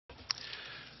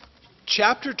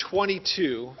Chapter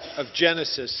 22 of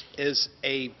Genesis is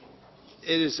an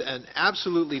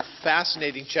absolutely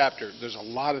fascinating chapter. There's a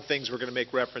lot of things we're going to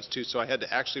make reference to, so I had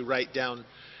to actually write down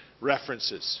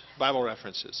references, Bible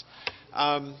references.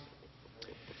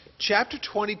 Chapter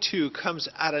 22 comes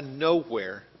out of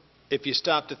nowhere if you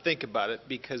stop to think about it,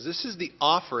 because this is the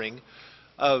offering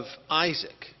of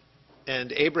Isaac,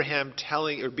 and Abraham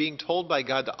being told by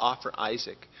God to offer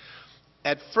Isaac.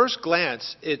 At first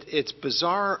glance, it's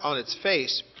bizarre on its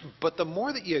face, but the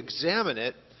more that you examine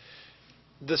it,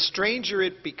 the stranger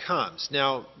it becomes.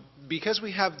 Now, because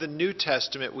we have the New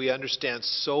Testament, we understand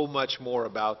so much more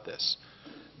about this.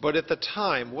 But at the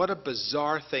time, what a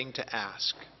bizarre thing to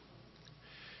ask.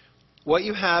 What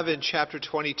you have in chapter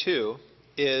 22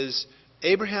 is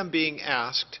Abraham being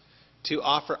asked to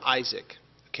offer Isaac.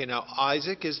 Okay, now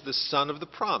Isaac is the son of the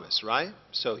promise, right?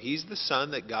 So he's the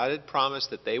son that God had promised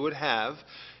that they would have,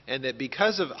 and that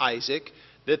because of Isaac,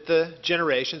 that the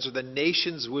generations or the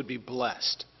nations would be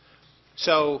blessed.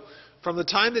 So from the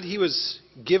time that he was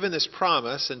given this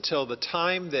promise until the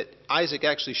time that Isaac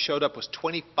actually showed up was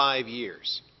 25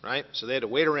 years, right? So they had to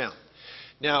wait around.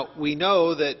 Now, we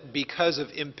know that because of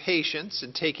impatience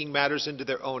and taking matters into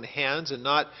their own hands and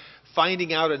not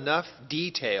finding out enough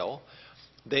detail,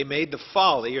 they made the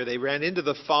folly, or they ran into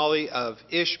the folly of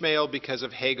Ishmael because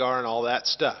of Hagar and all that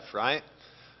stuff, right?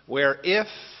 Where if,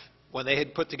 when they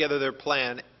had put together their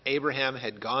plan, Abraham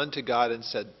had gone to God and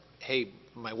said, hey,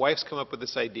 my wife's come up with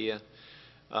this idea.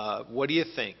 What do you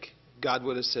think? God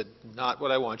would have said, not what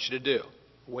I want you to do.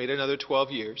 Wait another 12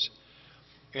 years,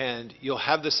 and you'll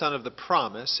have the son of the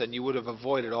promise, and you would have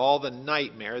avoided all the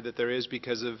nightmare that there is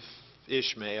because of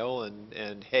Ishmael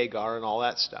and Hagar and all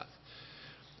that stuff.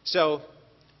 So,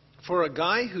 for a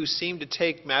guy who seemed to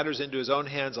take matters into his own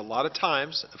hands a lot of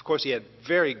times, of course he had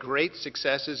very great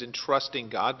successes in trusting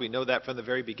God. We know that from the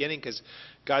very beginning, because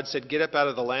God said, get up out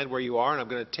of the land where you are, and I'm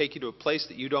going to take you to a place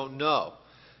that you don't know.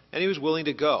 And he was willing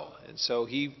to go. And so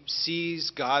he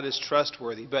sees God as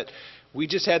trustworthy. But we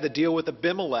just had the deal with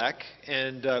Abimelech,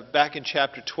 and back in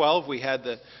chapter 12 we had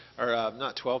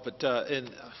not 12, but in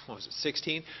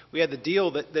 16, we had the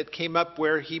deal that came up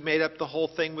where he made up the whole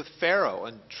thing with Pharaoh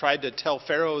and tried to tell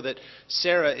Pharaoh that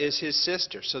Sarah is his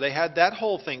sister. So they had that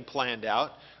whole thing planned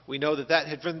out. We know that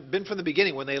had been from the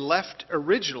beginning when they left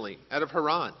originally out of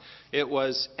Haran. It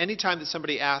was anytime that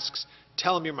somebody asks,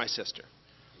 tell them you're my sister.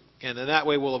 And then that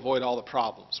way we'll avoid all the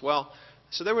problems. Well,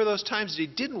 so there were those times that he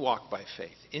didn't walk by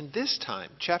faith. In this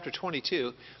time, chapter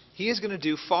 22, he is going to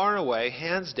do far and away,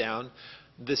 hands down,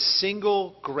 the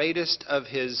single greatest of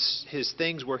his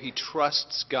things where he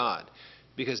trusts God.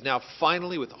 Because now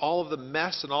finally, with all of the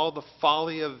mess and all the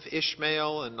folly of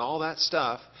Ishmael and all that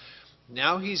stuff,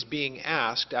 now he's being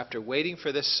asked, after waiting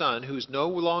for this son who's no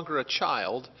longer a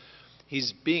child,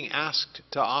 he's being asked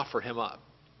to offer him up.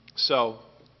 So,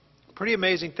 pretty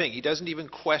amazing thing. He doesn't even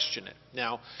question it.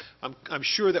 Now, I'm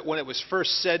sure that when it was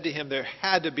first said to him, there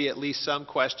had to be at least some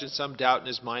question, some doubt in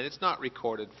his mind. It's not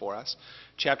recorded for us.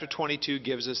 Chapter 22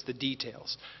 gives us the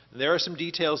details. There are some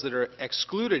details that are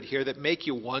excluded here that make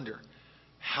you wonder,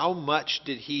 how much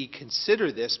did he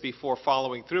consider this before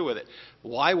following through with it?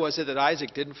 Why was it that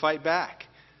Isaac didn't fight back?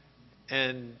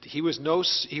 And he was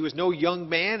no young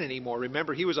man anymore.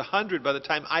 Remember, he was 100 by the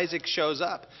time Isaac shows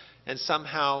up. And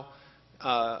somehow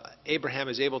Abraham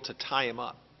is able to tie him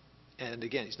up. And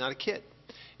again, he's not a kid.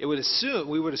 We would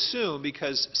assume,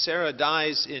 because Sarah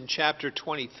dies in chapter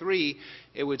 23,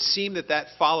 it would seem that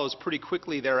follows pretty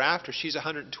quickly thereafter. She's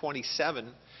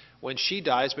 127 when she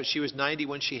dies, but she was 90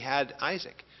 when she had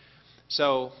Isaac.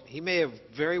 So he may have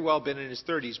very well been in his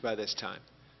 30s by this time.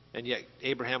 And yet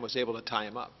Abraham was able to tie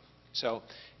him up. So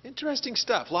interesting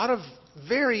stuff. A lot of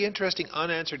very interesting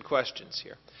unanswered questions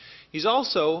here. He's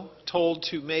also told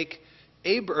to make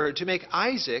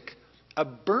Isaac a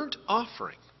burnt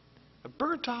offering. A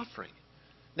burnt offering.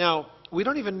 Now, we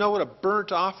don't even know what a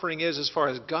burnt offering is as far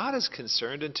as God is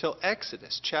concerned until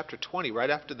Exodus chapter 20, right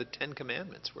after the Ten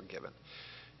Commandments were given.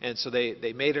 And so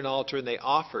they made an altar and they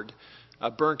offered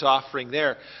a burnt offering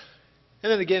there.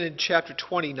 And then again in chapter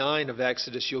 29 of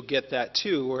Exodus, you'll get that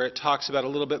too, where it talks about a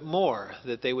little bit more,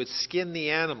 that they would skin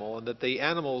the animal, and that the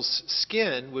animal's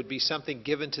skin would be something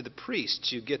given to the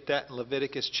priests. You get that in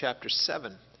Leviticus chapter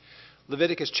 7.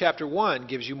 Leviticus chapter 1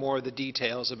 gives you more of the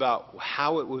details about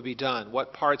how it would be done,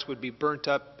 what parts would be burnt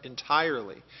up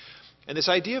entirely. And this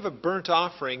idea of a burnt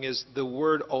offering is the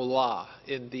word olah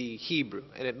in the Hebrew,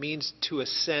 and it means to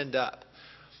ascend up.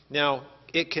 Now,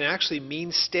 it can actually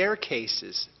mean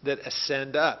staircases that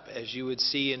ascend up, as you would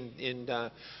see in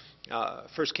 1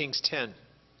 Kings 10.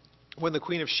 When the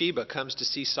Queen of Sheba comes to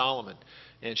see Solomon,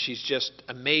 And she's just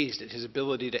amazed at his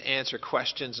ability to answer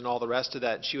questions and all the rest of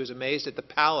that. And she was amazed at the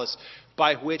palace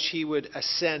by which he would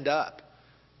ascend up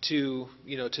to,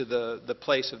 to the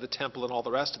place of the temple and all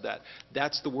the rest of that.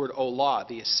 That's the word olah,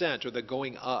 the ascent or the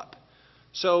going up.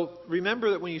 So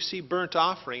remember that when you see burnt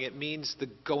offering, it means the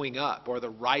going up or the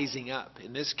rising up.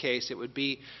 In this case, it would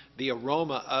be the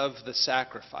aroma of the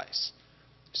sacrifice.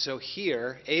 So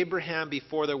here, Abraham,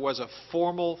 before there was a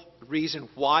formal reason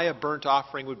why a burnt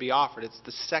offering would be offered, it's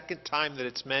the second time that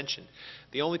it's mentioned.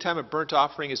 The only time a burnt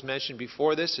offering is mentioned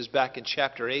before this is back in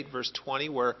chapter 8, verse 20,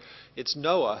 where it's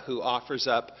Noah who offers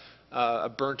up a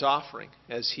burnt offering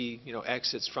as he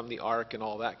exits from the ark and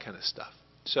all that kind of stuff.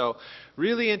 So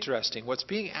really interesting. What's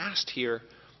being asked here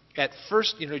at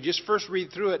first, just first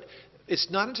read through it,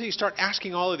 it's not until you start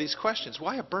asking all of these questions.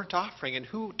 Why a burnt offering? And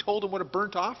who told him what a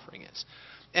burnt offering is?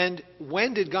 And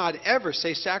when did God ever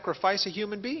say sacrifice a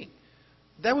human being?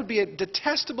 That would be a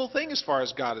detestable thing as far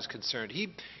as God is concerned.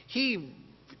 He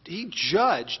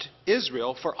judged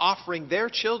Israel for offering their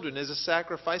children as a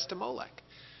sacrifice to Molech.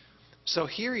 So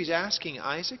here he's asking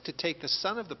Isaac to take the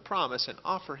son of the promise and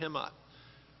offer him up.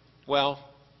 Well,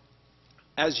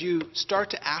 as you start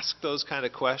to ask those kind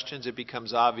of questions, it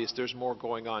becomes obvious there's more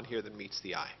going on here than meets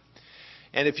the eye.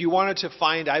 And if you wanted to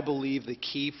find, I believe, the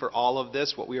key for all of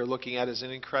this, what we are looking at is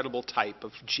an incredible type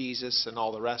of Jesus and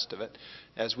all the rest of it,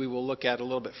 as we will look at a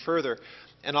little bit further.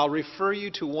 And I'll refer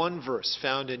you to one verse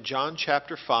found in John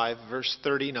chapter 5, verse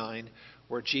 39,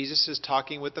 where Jesus is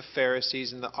talking with the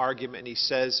Pharisees in the argument, and he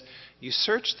says, "You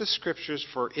search the Scriptures,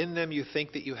 for in them you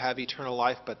think that you have eternal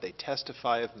life, but they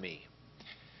testify of me."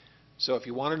 So if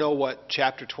you want to know what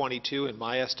chapter 22, in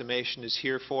my estimation, is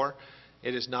here for,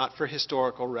 it is not for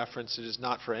historical reference. It is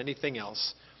not for anything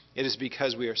else. It is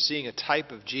because we are seeing a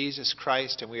type of Jesus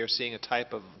Christ, and we are seeing a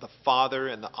type of the Father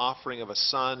and the offering of a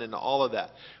Son and all of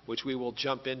that, which we will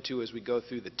jump into as we go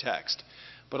through the text.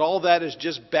 But all that is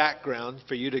just background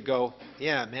for you to go,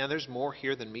 yeah, man, there's more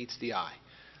here than meets the eye.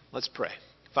 Let's pray.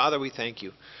 Father, we thank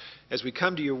you. As we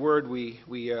come to your word, we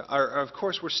are, of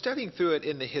course, we're studying through it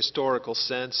in the historical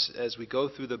sense as we go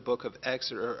through the book of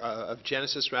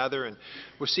Genesis, and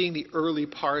we're seeing the early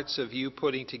parts of you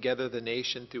putting together the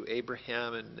nation through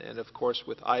Abraham and of course,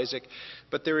 with Isaac.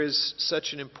 But there is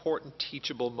such an important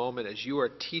teachable moment as you are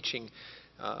teaching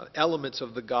elements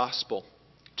of the gospel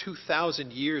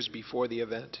 2,000 years before the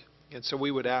event. And so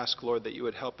we would ask, Lord, that you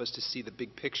would help us to see the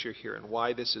big picture here and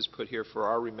why this is put here for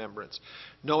our remembrance,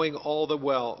 knowing all the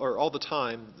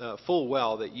time, full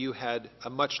well, that you had a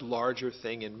much larger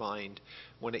thing in mind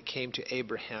when it came to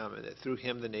Abraham, and that through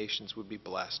him the nations would be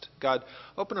blessed. God,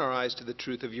 open our eyes to the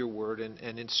truth of your word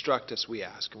and instruct us, we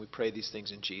ask, and we pray these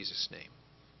things in Jesus' name.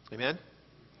 Amen?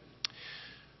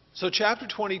 So chapter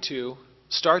 22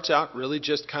 starts out really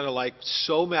just kind of like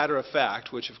so matter of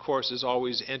fact, which of course is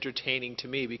always entertaining to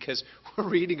me because we're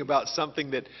reading about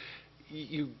something that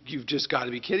you've just got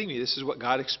to be kidding me. This is what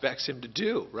God expects him to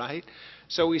do, right?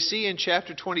 So we see in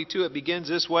chapter 22, it begins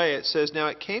this way. It says, "Now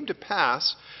it came to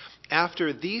pass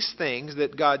after these things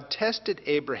that God tested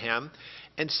Abraham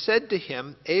and said to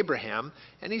him, Abraham,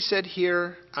 and he said,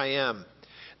 Here I am.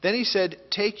 Then he said,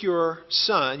 Take your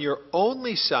son, your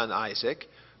only son Isaac,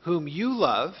 whom you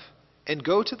love, and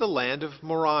go to the land of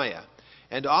Moriah,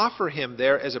 and offer him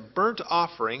there as a burnt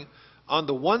offering on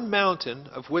the one mountain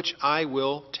of which I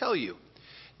will tell you."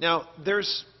 Now,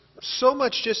 there's so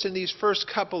much just in these first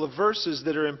couple of verses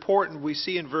that are important. We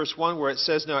see in verse 1 where it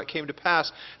says, "Now it came to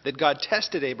pass that God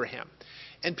tested Abraham."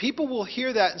 And people will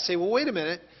hear that and say, well, wait a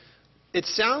minute. It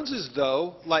sounds as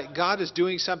though like God is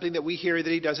doing something that we hear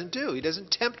that he doesn't do. He doesn't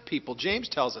tempt people. James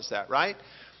tells us that, right?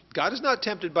 God is not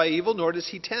tempted by evil, nor does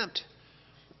he tempt.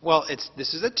 Well,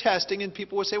 this is a testing, and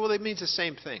people will say, well, it means the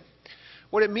same thing.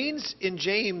 What it means in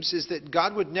James is that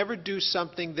God would never do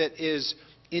something that is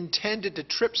intended to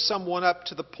trip someone up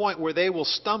to the point where they will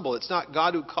stumble. It's not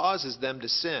God who causes them to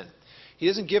sin. He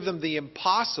doesn't give them the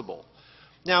impossible.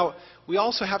 Now, we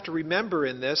also have to remember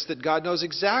in this that God knows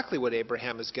exactly what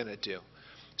Abraham is going to do.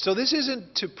 So this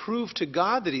isn't to prove to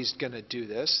God that he's going to do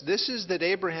this. This is that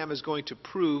Abraham is going to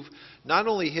prove not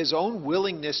only his own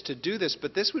willingness to do this,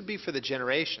 but this would be for the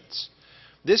generations.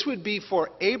 This would be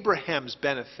for Abraham's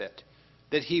benefit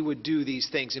that he would do these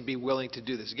things and be willing to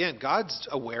do this. Again, God's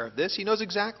aware of this. He knows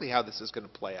exactly how this is going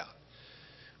to play out.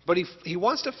 But he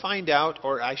wants to find out,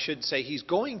 or I should say he's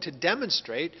going to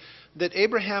demonstrate that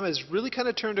Abraham has really kind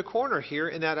of turned a corner here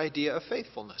in that idea of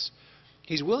faithfulness.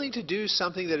 He's willing to do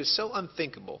something that is so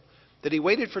unthinkable that he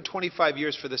waited for 25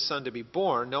 years for the son to be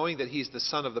born, knowing that he's the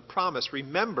son of the promise.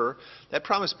 Remember, that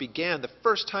promise began, the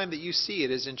first time that you see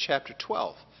it is in chapter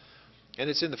 12. And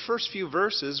it's in the first few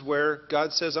verses where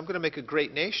God says, I'm going to make a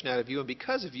great nation out of you, and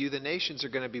because of you, the nations are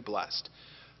going to be blessed.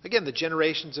 Again, the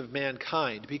generations of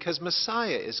mankind, because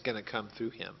Messiah is going to come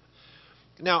through him.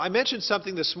 Now, I mentioned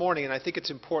something this morning, and I think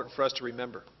it's important for us to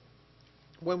remember.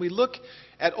 When we look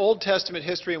at Old Testament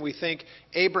history and we think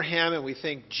Abraham and we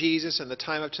think Jesus and the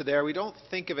time up to there, we don't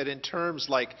think of it in terms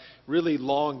like really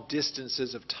long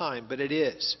distances of time, but it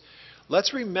is.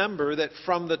 Let's remember that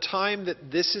from the time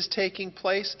that this is taking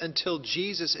place until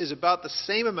Jesus is about the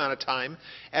same amount of time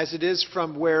as it is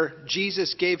from where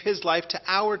Jesus gave his life to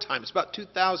our time. It's about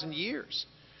 2,000 years.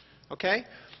 Okay?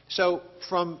 So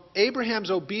from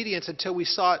Abraham's obedience until we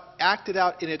saw it acted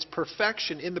out in its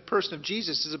perfection in the person of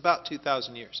Jesus is about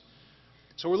 2,000 years.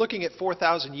 So we're looking at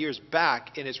 4,000 years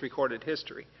back in its recorded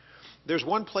history. There's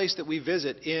one place that we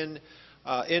visit in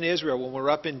Israel when we're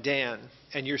up in Dan,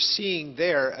 and you're seeing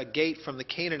there a gate from the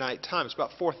Canaanite time. It's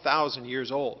about 4,000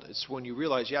 years old. It's when you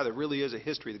realize, yeah, there really is a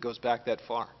history that goes back that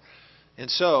far. And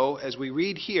so, as we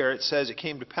read here, it says, it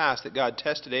came to pass that God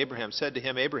tested Abraham, said to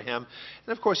him, Abraham,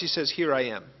 and of course he says, here I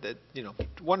am. That,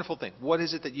 wonderful thing. What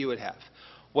is it that you would have?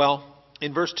 Well,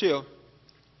 in verse 2,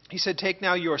 he said, take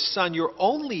now your son, your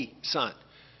only son.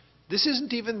 This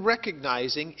isn't even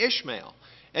recognizing Ishmael.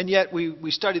 And yet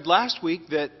we studied last week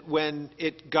that when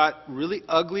it got really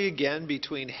ugly again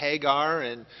between Hagar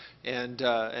and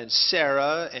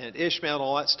Sarah and Ishmael and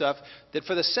all that stuff, that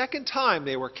for the second time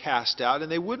they were cast out and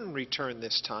they wouldn't return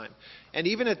this time. And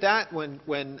even at that,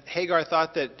 when Hagar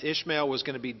thought that Ishmael was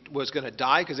going to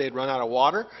die because they had run out of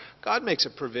water, God makes a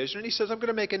provision and he says, I'm going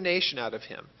to make a nation out of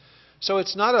him. So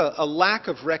it's not a lack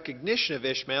of recognition of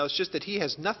Ishmael, it's just that he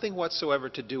has nothing whatsoever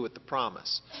to do with the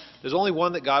promise. There's only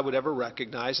one that God would ever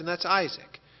recognize, and that's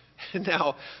Isaac.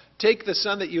 Now, take the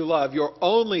son that you love, your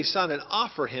only son, and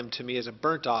offer him to me as a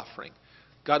burnt offering.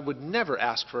 God would never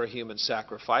ask for a human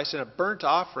sacrifice, and a burnt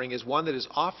offering is one that is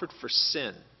offered for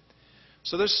sin.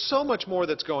 So there's so much more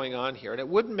that's going on here, and it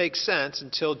wouldn't make sense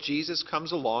until Jesus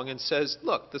comes along and says,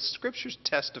 look, the Scriptures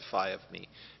testify of me,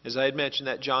 as I had mentioned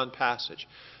that John passage.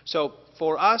 So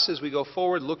for us, as we go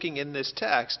forward looking in this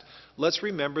text, let's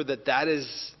remember that that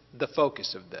is the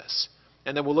focus of this.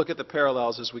 And then we'll look at the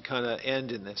parallels as we kind of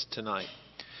end in this tonight.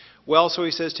 Well, so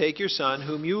he says, take your son,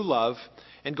 whom you love,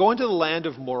 and go into the land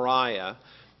of Moriah,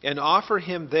 and offer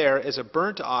him there as a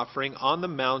burnt offering on the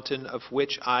mountain of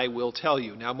which I will tell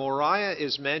you. Now, Moriah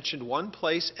is mentioned one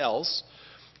place else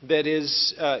that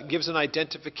gives an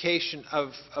identification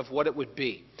of what it would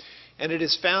be. And it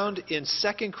is found in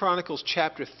 2 Chronicles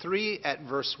chapter 3 at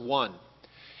verse 1.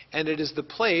 And it is the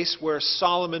place where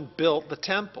Solomon built the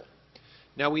temple.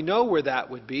 Now, we know where that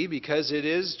would be because it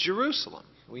is Jerusalem.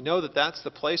 We know that that's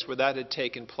the place where that had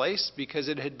taken place because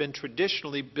it had been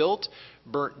traditionally built,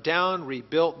 burnt down,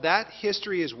 rebuilt. That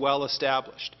history is well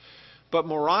established. But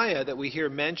Moriah that we hear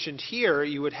mentioned here,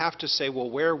 you would have to say, well,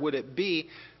 where would it be?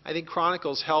 I think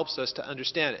Chronicles helps us to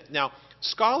understand it. Now,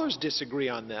 scholars disagree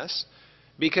on this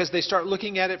because they start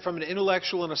looking at it from an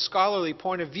intellectual and a scholarly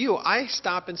point of view. I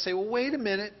stop and say, well, wait a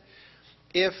minute.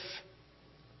 If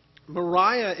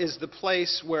Moriah is the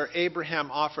place where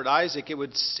Abraham offered Isaac, it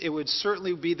would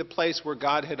certainly be the place where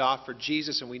God had offered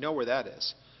Jesus, and we know where that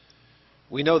is.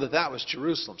 We know that that was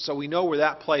Jerusalem, so we know where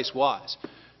that place was.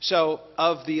 So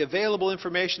of the available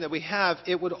information that we have,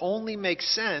 it would only make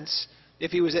sense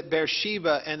if he was at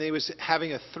Beersheba and he was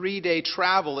having a 3-day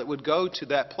travel, it would go to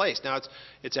that place. Now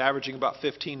it's averaging about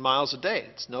 15 miles a day.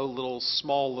 It's no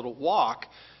small little walk.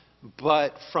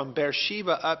 But from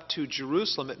Beersheba up to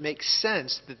Jerusalem, it makes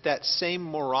sense that that same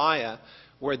Moriah,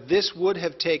 where this would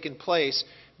have taken place,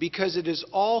 because it is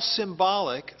all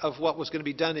symbolic of what was going to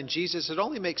be done in Jesus, it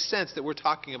only makes sense that we're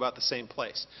talking about the same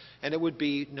place. And it would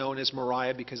be known as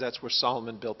Moriah because that's where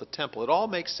Solomon built the temple. It all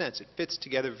makes sense. It fits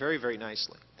together very, very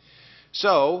nicely.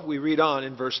 So, we read on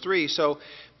in verse 3. So,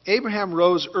 Abraham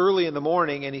rose early in the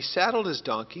morning, and he saddled his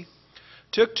donkey,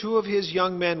 took 2 of his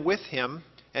young men with him,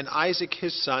 and Isaac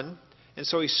his son, and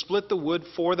so he split the wood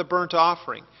for the burnt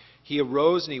offering. He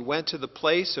arose and he went to the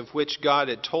place of which God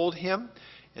had told him,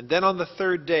 and then on the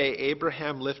 3rd day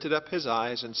Abraham lifted up his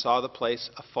eyes and saw the place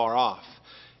afar off.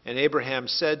 And Abraham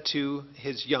said to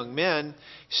his young men,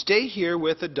 stay here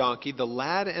with the donkey, the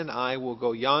lad and I will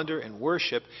go yonder and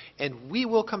worship, and we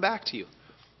will come back to you.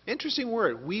 Interesting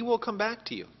word, we will come back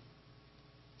to you.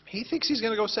 He thinks he's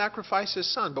going to go sacrifice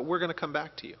his son, but we're going to come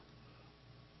back to you.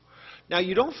 Now,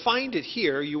 you don't find it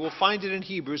here. You will find it in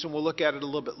Hebrews, and we'll look at it a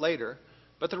little bit later.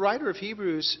 But the writer of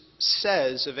Hebrews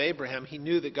says of Abraham, he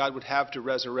knew that God would have to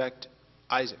resurrect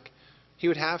Isaac. He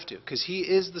would have to, because he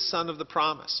is the son of the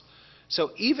promise.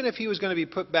 So even if he was going to be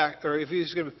put back, or if he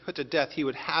was going to be put to death, he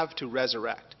would have to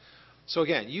resurrect. So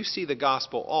again, you see the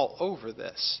gospel all over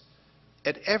this.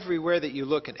 At everywhere that you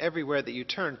look and everywhere that you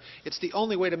turn, it's the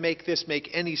only way to make this make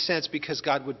any sense, because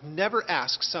God would never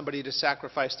ask somebody to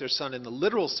sacrifice their son in the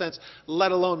literal sense,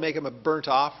 let alone make him a burnt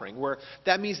offering, where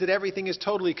that means that everything is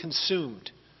totally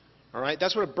consumed. All right?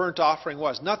 That's what a burnt offering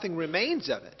was. Nothing remains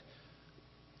of it.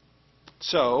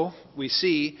 So we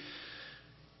see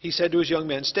he said to his young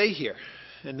men, stay here,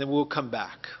 and then we'll come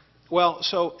back. Well,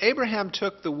 so Abraham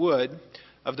took the wood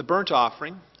of the burnt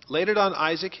offering, laid it on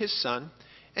Isaac his son,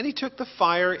 and he took the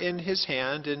fire in his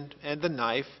hand and the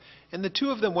knife, and the two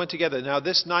of them went together. Now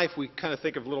this knife, we kind of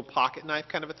think of a little pocket knife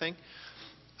kind of a thing.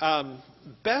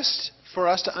 Best for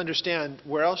us to understand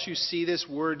where else you see this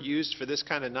word used for this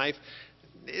kind of knife.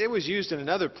 It was used in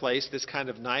another place, this kind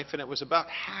of knife, and it was about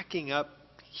hacking up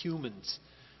humans.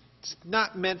 It's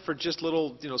not meant for just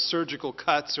little, surgical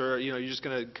cuts, or you're just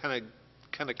going to kind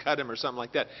of cut him or something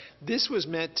like that. This was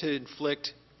meant to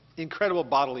inflict incredible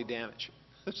bodily damage.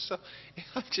 So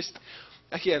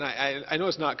I know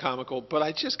it's not comical, but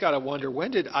I just got to wonder, when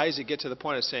did Isaac get to the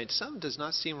point of saying, something does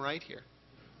not seem right here?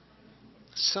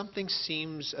 Something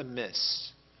seems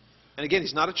amiss. And again,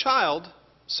 he's not a child,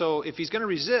 so if he's going to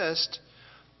resist,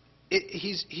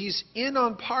 he's in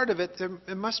on part of it.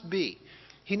 It must be.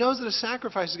 He knows that a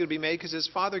sacrifice is going to be made because his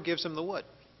father gives him the wood.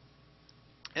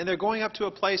 And they're going up to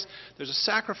a place, there's a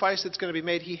sacrifice that's going to be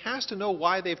made. He has to know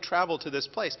why they've traveled to this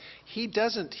place. He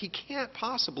can't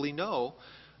possibly know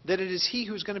that it is he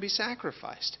who's going to be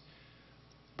sacrificed.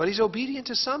 But he's obedient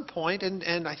to some point,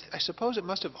 and I suppose it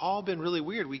must have all been really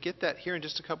weird. We get that here in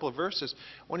just a couple of verses.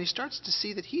 When he starts to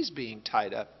see that he's being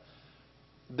tied up,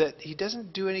 that he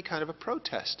doesn't do any kind of a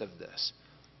protest of this.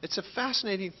 It's a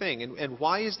fascinating thing. And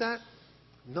why is that?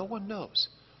 No one knows.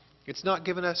 It's not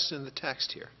given us in the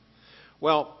text here.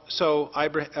 Well, so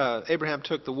Abraham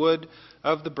took the wood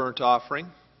of the burnt offering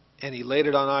and he laid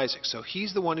it on Isaac. So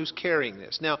he's the one who's carrying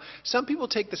this. Now, some people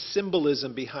take the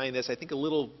symbolism behind this, I think, a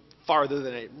little farther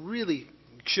than it really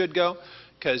should go,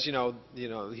 because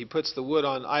he puts the wood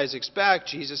on Isaac's back.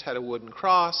 Jesus had a wooden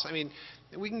cross. I mean,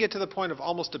 we can get to the point of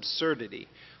almost absurdity.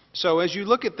 So as you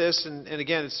look at this, and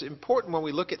again, it's important when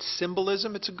we look at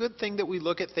symbolism, it's a good thing that we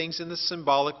look at things in the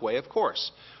symbolic way, of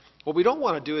course. What we don't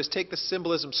want to do is take the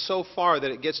symbolism so far that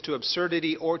it gets to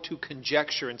absurdity or to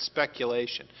conjecture and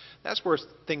speculation. That's where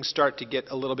things start to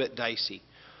get a little bit dicey.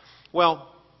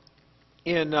 Well,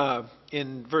 in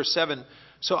verse 7,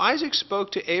 so Isaac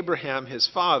spoke to Abraham his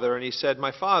father, and he said,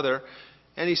 my father,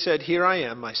 and he said, here I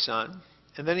am, my son.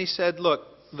 And then he said, look,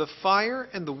 the fire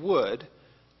and the wood,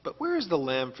 but where is the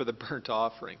lamb for the burnt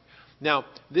offering? Now,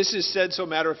 this is said so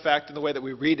matter-of-fact in the way that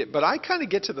we read it, but I kind of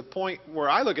get to the point where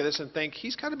I look at this and think,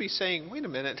 he's got to be saying, wait a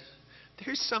minute,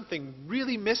 there's something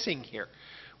really missing here.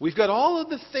 We've got all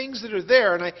of the things that are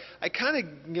there, and I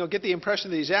kind of get the impression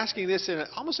that he's asking this in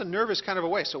almost a nervous kind of a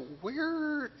way. So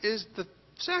where is the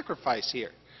sacrifice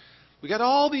here? We got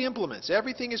all the implements.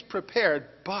 Everything is prepared,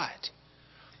 but,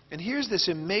 and here's this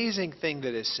amazing thing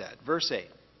that is said. Verse 8.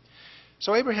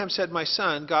 So Abraham said, my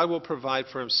son, God will provide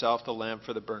for himself the lamb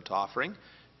for the burnt offering.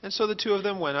 And so the two of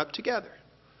them went up together.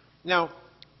 Now,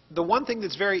 the one thing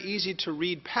that's very easy to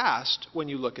read past when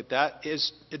you look at that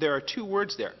is there are two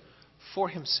words there. For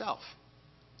himself.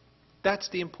 That's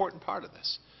the important part of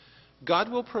this.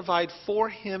 God will provide for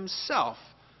himself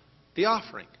the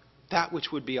offering, that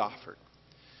which would be offered.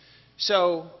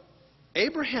 So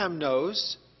Abraham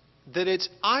knows that it's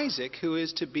Isaac who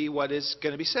is to be what is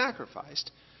going to be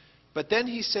sacrificed. But then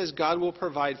he says God will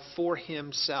provide for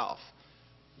himself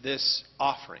this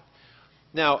offering.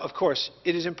 Now, of course,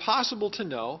 it is impossible to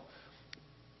know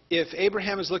if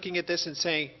Abraham is looking at this and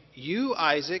saying, you,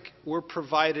 Isaac, were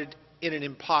provided in an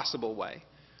impossible way.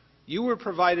 You were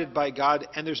provided by God,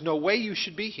 and there's no way you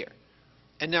should be here.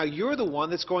 And now you're the one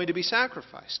that's going to be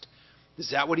sacrificed.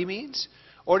 Is that what he means?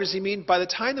 Or does he mean by the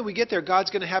time that we get there,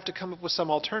 God's going to have to come up with some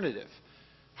alternative?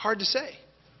 Hard to say.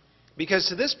 Because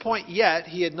to this point yet,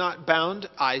 he had not bound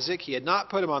Isaac, he had not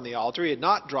put him on the altar, he had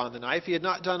not drawn the knife, he had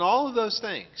not done all of those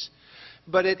things.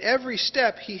 But at every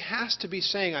step, he has to be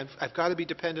saying, I've got to be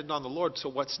dependent on the Lord, so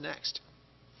what's next?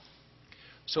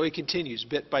 So he continues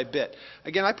bit by bit.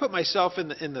 Again, I put myself in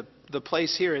the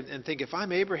place here and think, if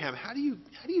I'm Abraham, how do you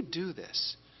do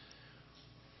this?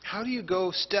 How do you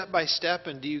go step by step,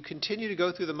 and do you continue to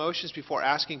go through the motions before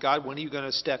asking God, when are you going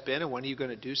to step in and when are you going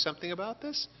to do something about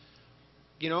this?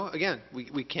 Again,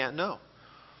 we can't know.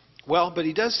 Well, but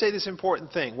he does say this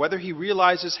important thing. Whether he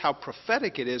realizes how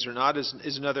prophetic it is or not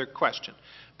is another question.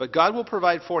 But God will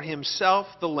provide for himself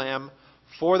the lamb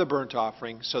for the burnt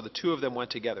offering, so the two of them went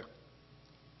together.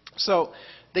 So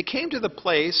they came to the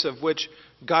place of which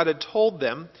God had told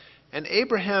them, And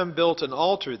Abraham built an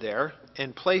altar there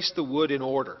and placed the wood in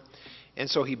order. And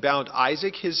so he bound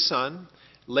Isaac his son,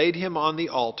 laid him on the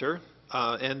altar,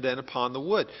 and then upon the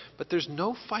wood. But there's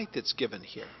no fight that's given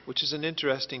here, which is an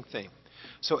interesting thing.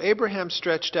 So Abraham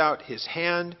stretched out his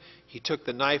hand. He took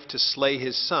the knife to slay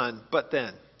his son. But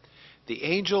then the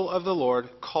angel of the Lord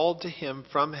called to him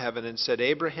from heaven and said,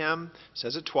 Abraham,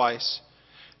 says it twice.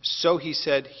 So he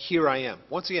said, here I am.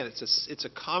 Once again, it's a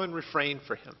common refrain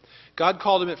for him. God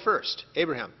called him at first.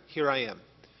 Abraham, here I am.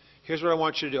 Here's what I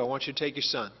want you to do. I want you to take your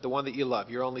son, the one that you love,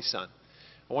 your only son.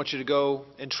 I want you to go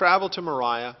and travel to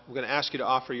Moriah. We're going to ask you to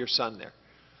offer your son there.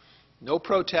 No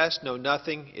protest, no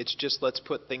nothing. It's just let's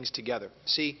put things together.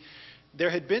 See, there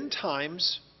had been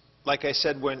times, like I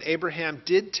said, when Abraham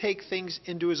did take things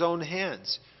into his own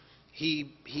hands.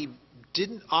 He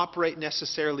didn't operate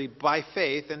necessarily by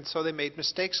faith, and so they made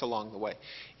mistakes along the way.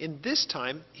 In this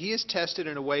time, he is tested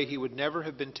in a way he would never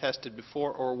have been tested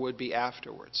before or would be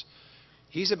afterwards.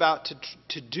 He's about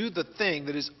to do the thing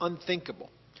that is unthinkable.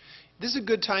 This is a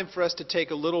good time for us to take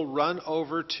a little run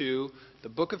over to the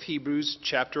book of Hebrews,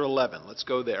 chapter 11. Let's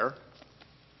go there.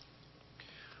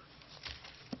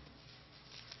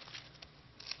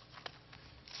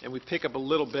 And we pick up a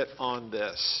little bit on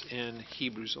this in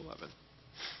Hebrews 11.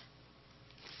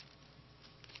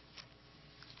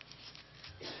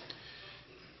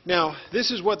 Now, this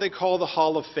is what they call the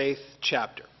Hall of Faith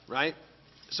chapter, right?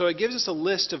 So it gives us a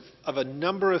list of a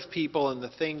number of people and the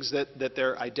things that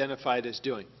they're identified as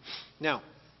doing. Now,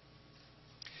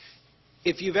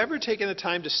 if you've ever taken the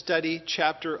time to study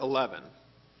chapter 11,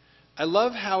 I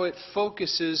love how it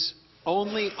focuses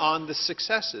only on the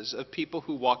successes of people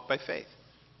who walk by faith.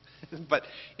 But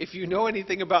if you know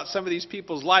anything about some of these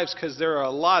people's lives, because there's a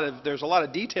lot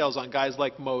of details on guys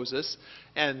like Moses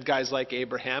and guys like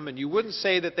Abraham, and you wouldn't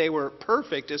say that they were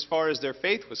perfect as far as their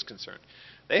faith was concerned.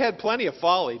 They had plenty of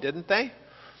folly, didn't they?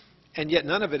 And yet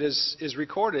none of it is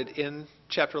recorded in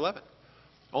chapter 11.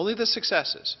 Only the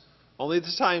successes, only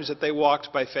the times that they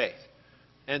walked by faith.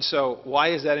 And so why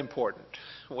is that important?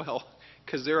 Well,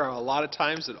 because there are a lot of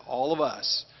times that all of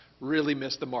us really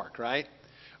miss the mark, right?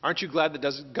 Aren't you glad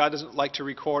that God doesn't like to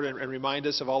record and remind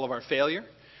us of all of our failure?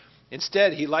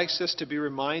 Instead, he likes us to be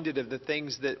reminded of the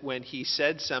things that when he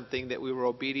said something that we were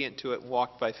obedient to it and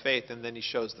walked by faith, and then he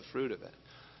shows the fruit of it.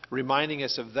 Reminding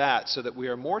us of that so that we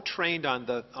are more trained on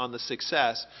the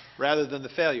success rather than the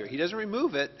failure. He doesn't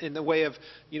remove it in the way of,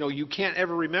 you can't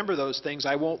ever remember those things.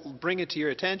 I won't bring it to your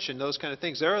attention, those kind of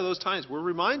things. There are those times we're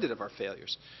reminded of our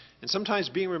failures. And sometimes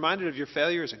being reminded of your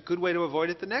failure is a good way to avoid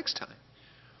it the next time.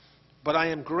 But I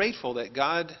am grateful that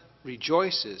God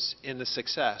rejoices in the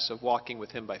success of walking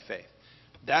with him by faith.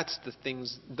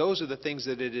 Those are the things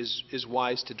that it is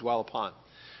wise to dwell upon.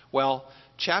 Well,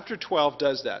 chapter 12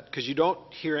 does that, because you don't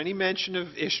hear any mention of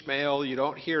Ishmael, you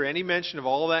don't hear any mention of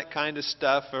all that kind of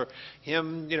stuff, or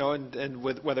him, and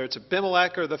with, whether it's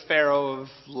Abimelech or the Pharaoh of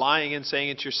lying and saying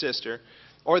it's your sister,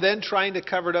 or then trying to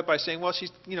cover it up by saying, well,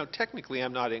 she's, technically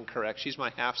I'm not incorrect, she's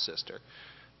my half-sister.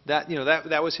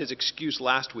 That was his excuse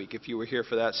last week if you were here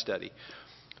for that study.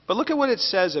 But look at what it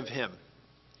says of him.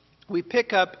 We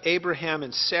pick up Abraham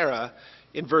and Sarah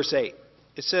in verse 8.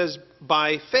 It says,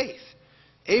 by faith,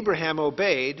 Abraham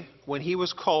obeyed when he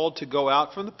was called to go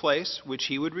out from the place which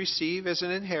he would receive as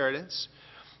an inheritance.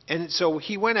 And so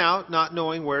he went out not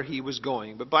knowing where he was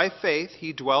going. But by faith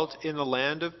he dwelt in the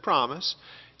land of promise,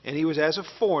 and he was as a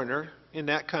foreigner in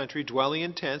that country, dwelling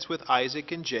in tents with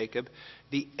Isaac and Jacob,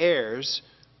 the heirs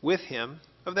with him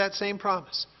of that same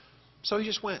promise. So he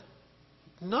just went.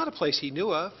 Not a place he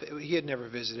knew of. He had never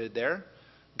visited there.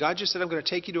 God just said, I'm going to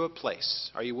take you to a place.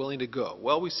 Are you willing to go?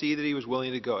 Well, we see that he was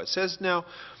willing to go. It says now,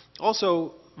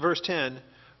 also, verse 10,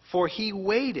 for he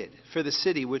waited for the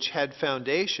city which had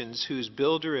foundations, whose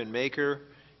builder and maker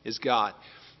is God.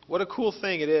 What a cool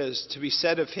thing it is to be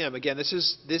said of him. Again, this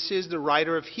is the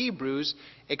writer of Hebrews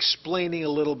explaining a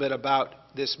little bit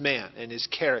about this man and his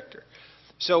character.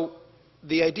 So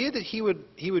the idea that he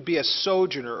would be a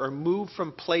sojourner or move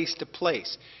from place to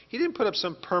place. He didn't put up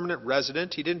some permanent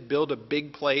residence. He didn't build a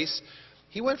big place.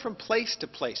 He went from place to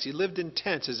place. He lived in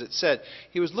tents, as it said.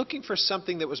 He was looking for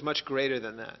something that was much greater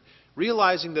than that,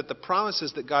 realizing that the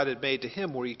promises that God had made to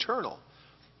him were eternal.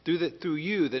 Through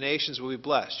you, the nations will be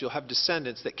blessed. You'll have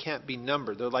descendants that can't be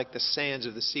numbered. They're like the sands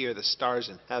of the sea or the stars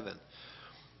in heaven.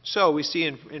 So we see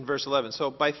in verse 11, so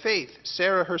by faith,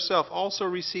 Sarah herself also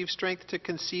received strength to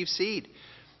conceive seed.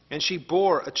 And she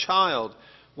bore a child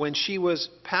when she was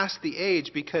past the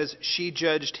age, because she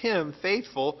judged him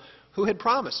faithful who had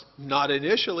promised. Not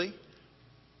initially.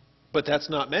 But that's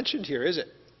not mentioned here, is it?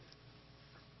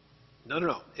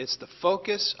 No. It's the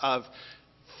focus of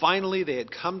finally they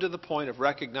had come to the point of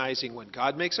recognizing when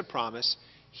God makes a promise,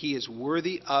 He is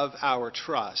worthy of our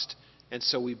trust. And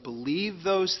so we believe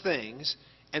those things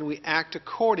and we act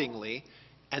accordingly,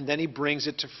 and then He brings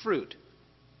it to fruit.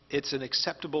 It's an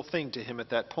acceptable thing to Him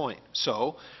at that point.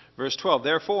 So, verse 12,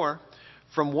 therefore,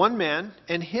 from one man,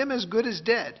 and him as good as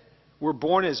dead, were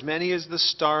born as many as the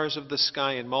stars of the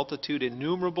sky, in multitude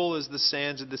innumerable as the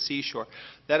sands of the seashore.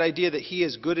 That idea that he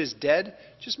as good as dead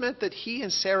just meant that he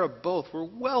and Sarah both were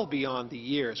well beyond the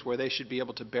years where they should be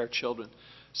able to bear children.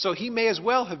 So he may as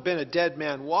well have been a dead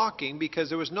man walking, because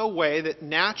there was no way that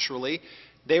naturally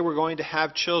they were going to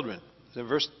have children. So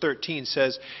verse 13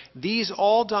 says, these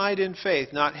all died in faith,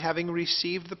 not having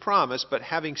received the promise, but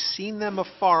having seen them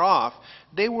afar off,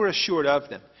 they were assured of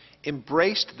them,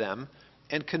 embraced them,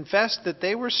 and confessed that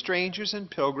they were strangers and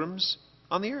pilgrims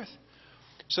on the earth.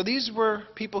 So these were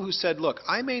people who said, look,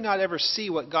 I may not ever see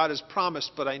what God has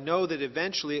promised, but I know that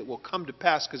eventually it will come to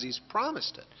pass because He's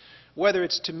promised it. Whether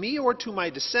it's to me or to my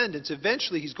descendants,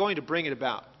 eventually He's going to bring it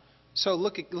about. So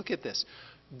look at this.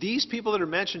 These people that are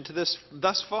mentioned to this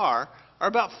thus far are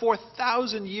about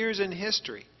 4,000 years in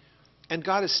history. And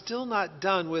God is still not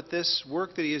done with this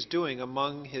work that He is doing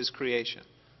among His creation.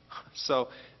 So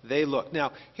they look.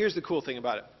 Now, here's the cool thing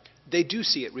about it. They do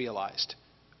see it realized.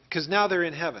 Because now they're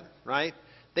in heaven, right?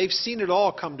 They've seen it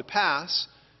all come to pass.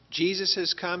 Jesus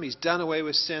has come. He's done away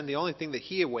with sin. The only thing that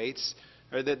He awaits,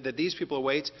 or that these people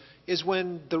await, is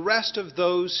when the rest of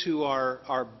those who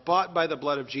are bought by the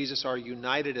blood of Jesus are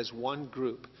united as one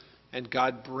group, and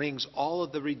God brings all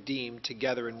of the redeemed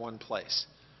together in one place.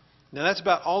 Now that's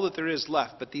about all that there is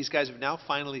left, but these guys have now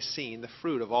finally seen the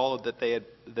fruit of all of that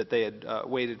they had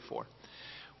waited for.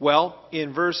 Well,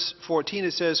 in verse 14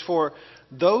 it says, for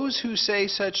those who say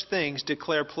such things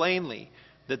declare plainly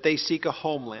that they seek a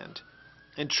homeland.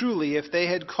 And truly, if they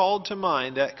had called to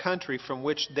mind that country from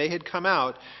which they had come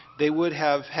out, they would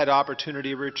have had opportunity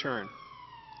to return.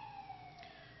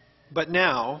 But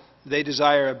now they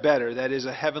desire a better, that is,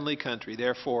 a heavenly country.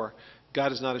 Therefore,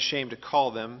 God is not ashamed to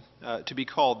call them, to be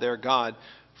called their God,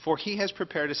 for He has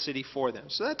prepared a city for them.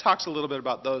 So that talks a little bit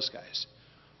about those guys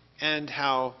and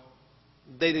how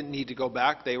they didn't need to go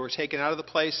back. They were taken out of the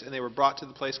place and they were brought to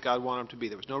the place God wanted them to be.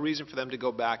 There was no reason for them to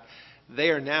go back. They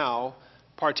are now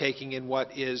partaking in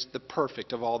what is the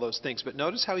perfect of all those things. But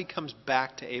notice how He comes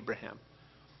back to Abraham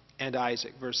and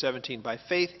Isaac. Verse 17, by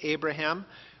faith Abraham,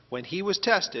 when he was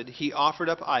tested, he offered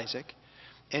up Isaac,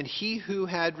 and he who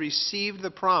had received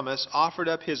the promise offered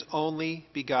up his only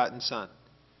begotten son.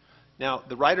 Now,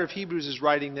 the writer of Hebrews is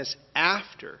writing this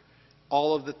after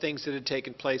all of the things that had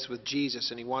taken place with Jesus,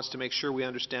 and he wants to make sure we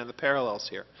understand the parallels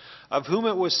here. Of whom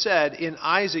it was said, in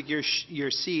Isaac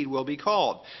your seed will be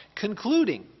called,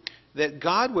 concluding that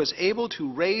God was able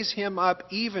to raise him up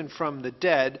even from the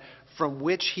dead, from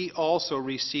which He also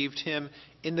received him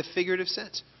in the figurative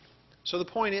sense. So the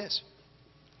point is,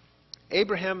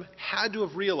 Abraham had to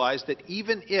have realized that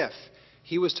even if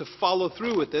he was to follow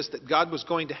through with this, that God was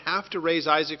going to have to raise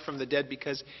Isaac from the dead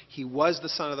because he was the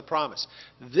son of the promise.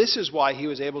 This is why he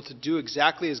was able to do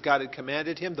exactly as God had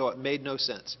commanded him, though it made no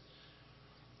sense.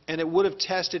 And it would have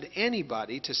tested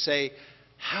anybody to say,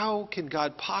 how can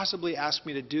God possibly ask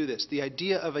me to do this? The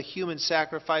idea of a human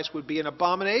sacrifice would be an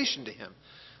abomination to him,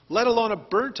 let alone a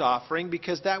burnt offering,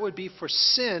 because that would be for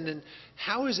sin. And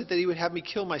how is it that He would have me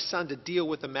kill my son to deal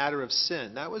with the matter of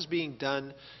sin? That was being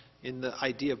done in the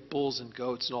idea of bulls and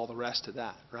goats and all the rest of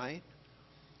that, right?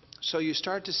 So you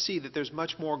start to see that there's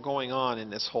much more going on in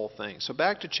this whole thing. So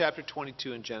back to chapter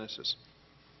 22 in Genesis.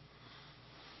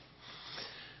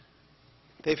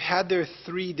 They've had their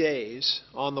 3 days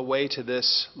on the way to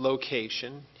this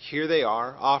location. Here they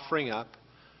are, offering up.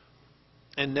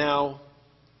 And now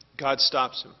God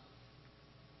stops them.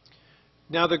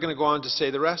 Now they're going to go on to say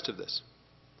the rest of this.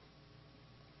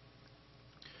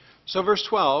 So verse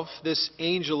 12, this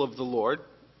angel of the Lord,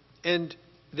 and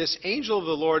this angel of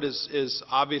the Lord is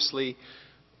obviously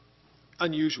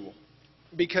unusual,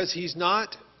 because he's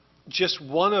not just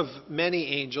one of many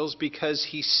angels, because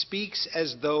he speaks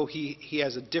as though he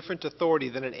has a different authority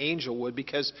than an angel would,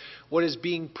 because what is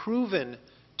being proven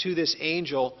to this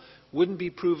angel wouldn't be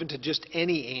proven to just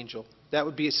any angel. That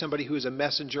would be somebody who is a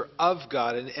messenger of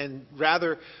God, and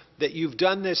rather that you've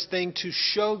done this thing to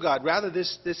show God. Rather,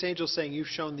 this angel saying, you've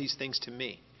shown these things to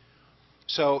me.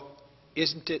 So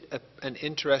isn't it an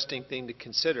interesting thing to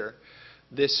consider?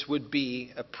 This would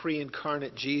be a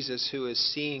pre-incarnate Jesus who is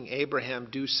seeing Abraham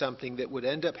do something that would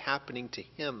end up happening to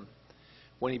him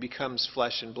when he becomes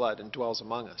flesh and blood and dwells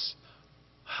among us.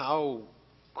 How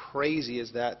crazy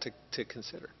is that to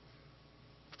consider?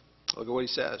 Look at what he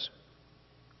says.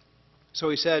 So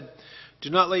he said, Do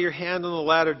not lay your hand on the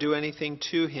lad or do anything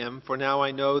to him, for now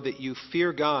I know that you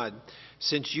fear God,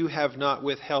 since you have not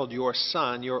withheld your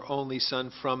son, your only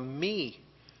son, from me.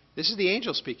 This is the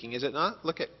angel speaking, is it not?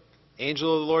 Look at,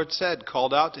 angel of the Lord said,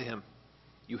 called out to him,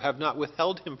 you have not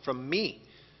withheld him from me.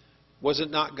 Was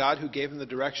it not God who gave him the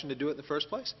direction to do it in the first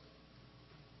place?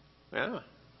 Yeah,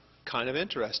 kind of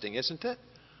interesting, isn't it?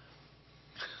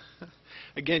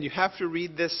 Again, you have to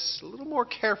read this a little more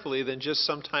carefully than just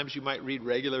sometimes you might read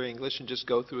regular English and just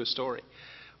go through a story.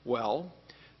 Well,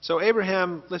 so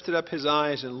Abraham lifted up his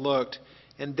eyes and looked,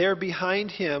 and there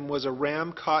behind him was a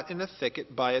ram caught in a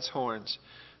thicket by its horns.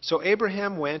 So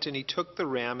Abraham went and he took the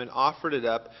ram and offered it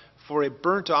up for a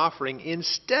burnt offering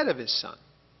instead of his son.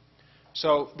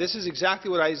 So this is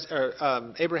exactly what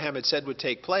Abraham had said would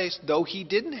take place, though he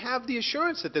didn't have the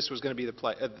assurance that this was going to be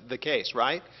the case,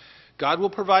 right? God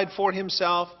will provide for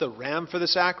himself the ram for the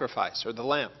sacrifice, or the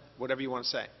lamb, whatever you want to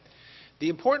say. The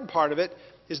important part of it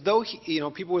is, though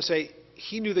people would say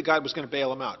he knew that God was going to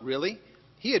bail him out. Really?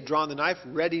 He had drawn the knife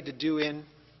ready to do in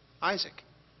Isaac.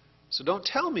 So don't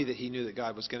tell me that he knew that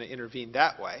God was going to intervene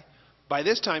that way. By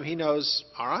this time he knows,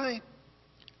 all right,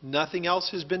 nothing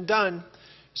else has been done.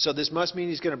 So this must mean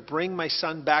he's going to bring my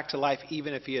son back to life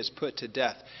even if he is put to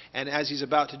death. And as he's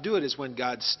about to do it is when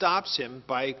God stops him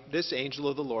by this angel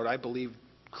of the Lord. I believe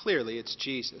clearly it's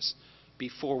Jesus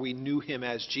before we knew him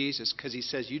as Jesus, because he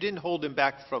says, you didn't hold him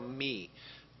back from me.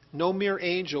 No mere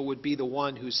angel would be the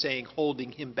one who's saying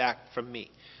holding him back from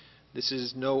me. This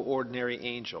is no ordinary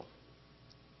angel.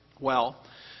 Well,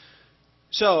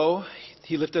 so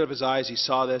he lifted up his eyes, he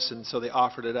saw this, and so they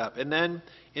offered it up. And then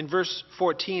in verse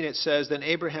 14 it says, then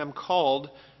Abraham called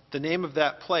the name of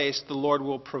that place, the Lord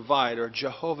will provide, or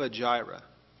Jehovah Jireh.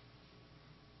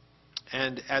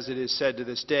 And as it is said to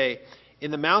this day,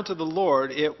 in the mount of the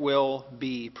Lord it will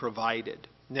be provided.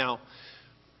 Now,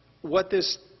 what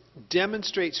this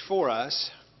demonstrates for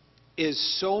us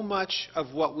is so much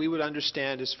of what we would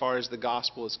understand as far as the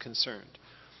gospel is concerned.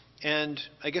 And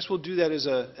I guess we'll do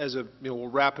that we'll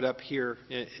wrap it up here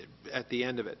at the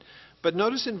end of it. But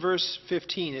notice in verse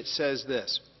 15 it says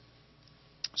this.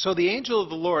 So the angel of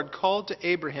the Lord called to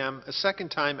Abraham a second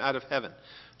time out of heaven.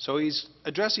 So he's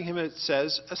addressing him, and it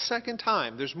says, a second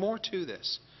time. There's more to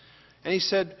this. And he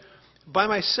said, by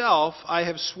myself I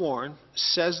have sworn,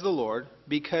 says the Lord,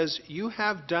 because you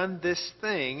have done this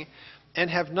thing and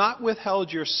have not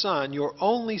withheld your son, your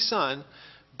only son,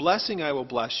 blessing I will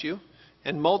bless you,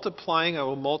 and multiplying I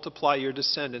will multiply your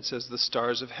descendants as the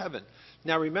stars of heaven.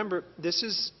 Now remember, this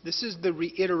is the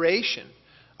reiteration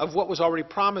of what was already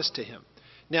promised to him.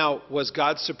 Now, was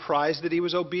God surprised that he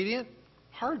was obedient?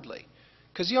 Hardly.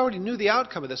 Because he already knew the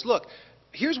outcome of this. Look,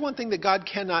 here's one thing that God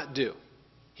cannot do.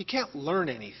 He can't learn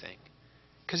anything,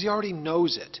 because he already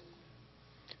knows it.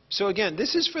 So again,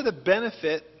 this is for the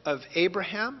benefit of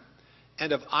Abraham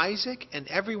and of Isaac and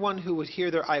everyone who would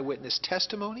hear their eyewitness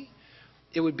testimony.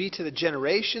 It would be to the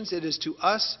generations. It is to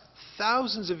us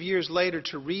thousands of years later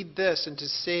to read this and to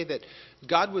say that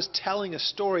God was telling a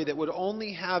story that would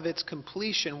only have its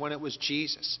completion when it was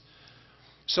Jesus.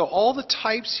 So all the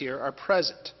types here are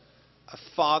present. A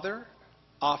father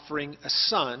offering a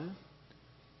son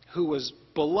who was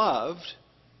beloved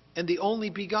and the only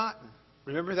begotten.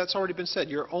 Remember, that's already been said.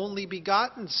 Your only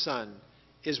begotten son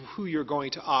is who you're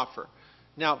going to offer.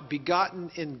 Now,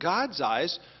 begotten in God's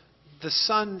eyes, the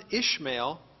son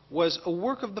Ishmael was a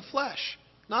work of the flesh,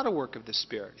 not a work of the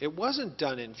Spirit. It wasn't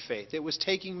done in faith. It was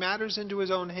taking matters into his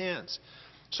own hands.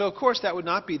 So, of course, that would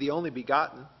not be the only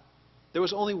begotten. There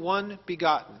was only one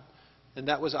begotten, and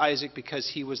that was Isaac, because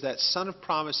he was that son of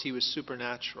promise. He was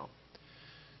supernatural.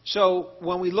 So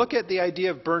when we look at the idea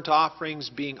of burnt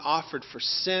offerings being offered for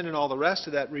sin and all the rest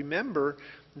of that, remember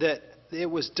that it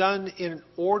was done in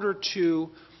order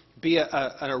to be an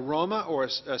aroma, or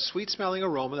a sweet-smelling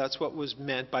aroma. That's what was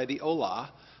meant by the olah.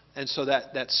 And so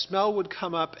that smell would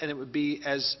come up, and it would be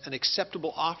as an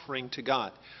acceptable offering to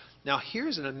God. Now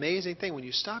here's an amazing thing. When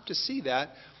you stop to see that,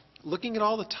 looking at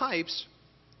all the types,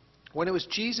 when it was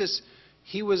Jesus,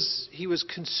 he was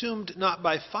consumed not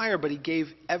by fire, but he gave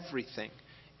everything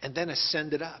and then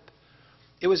ascended up.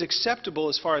 It was acceptable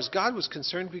as far as God was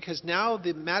concerned, because now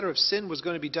the matter of sin was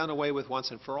going to be done away with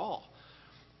once and for all.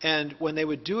 And when they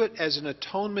would do it as an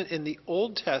atonement in the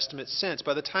Old Testament sense,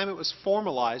 by the time it was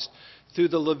formalized through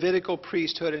the Levitical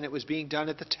priesthood, and it was being done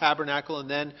at the tabernacle and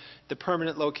then the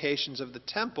permanent locations of the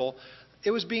temple, it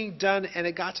was being done, and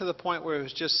it got to the point where it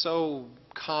was just so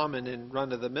common and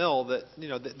run-of-the-mill that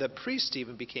the priests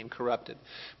even became corrupted.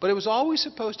 But it was always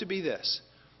supposed to be this.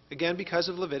 Again, because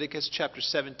of Leviticus chapter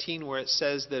 17, where it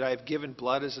says that I have given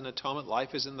blood as an atonement,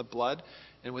 life is in the blood,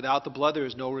 and without the blood there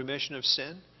is no remission of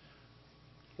sin.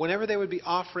 whenever they would be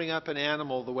offering up an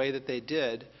animal the way that they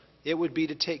did, it would be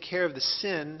to take care of the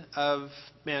sin of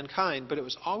mankind, but it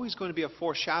was always going to be a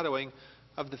foreshadowing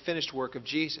of the finished work of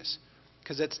Jesus,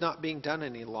 because it's not being done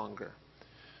any longer.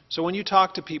 So when you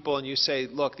talk to people and you say,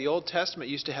 look, the Old Testament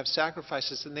used to have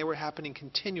sacrifices and they were happening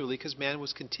continually because man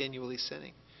was continually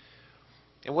sinning.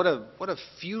 And what a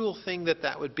futile thing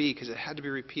that would be, because it had to be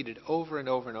repeated over and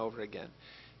over and over again.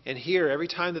 And here, every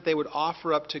time that they would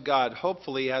offer up to God,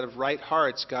 hopefully out of right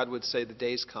hearts, God would say, the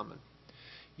day's coming.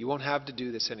 You won't have to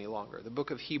do this any longer. The book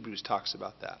of Hebrews talks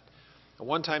about that. A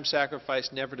one-time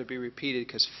sacrifice never to be repeated,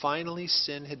 because finally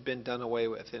sin had been done away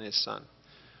with in his Son.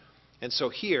 And so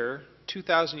here,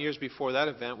 2,000 years before that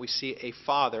event, we see a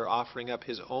father offering up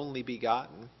his only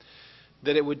begotten,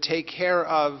 that it would take care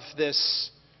of this,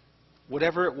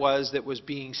 whatever it was that was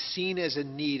being seen as a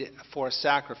need for a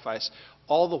sacrifice.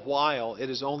 All the while, it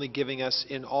is only giving us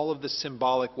in all of the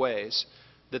symbolic ways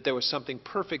that there was something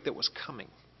perfect that was coming.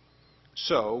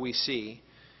 So we see,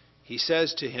 he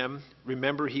says to him,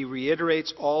 remember, he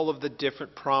reiterates all of the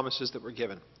different promises that were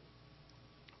given.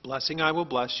 Blessing, I will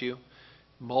bless you.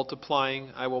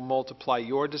 Multiplying, I will multiply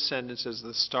your descendants as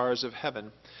the stars of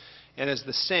heaven, and as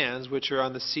the sands which are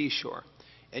on the seashore.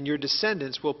 And your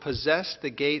descendants will possess the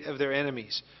gate of their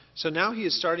enemies. So now he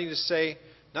is starting to say,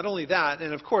 not only that,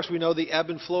 and of course we know the ebb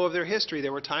and flow of their history.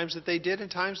 There were times that they did and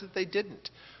times that they didn't.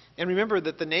 And remember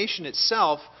that the nation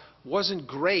itself wasn't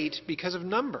great because of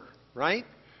number, right?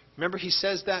 Remember, he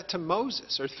says that to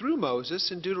Moses, or through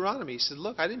Moses in Deuteronomy. He said,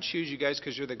 look, I didn't choose you guys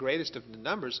because you're the greatest of the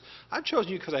numbers. I've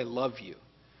chosen you because I love you.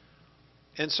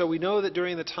 And so we know that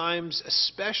during the times,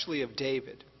 especially of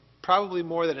David, probably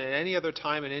more than at any other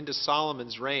time and into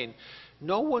Solomon's reign,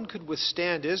 no one could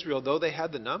withstand Israel, though they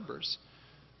had the numbers.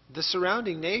 The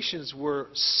surrounding nations were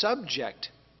subject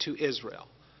to Israel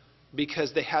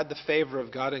because they had the favor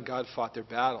of God and God fought their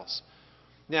battles.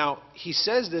 Now, he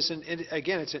says this, and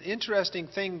again, it's an interesting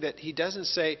thing that he doesn't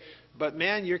say, but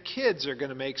man, your kids are going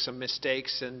to make some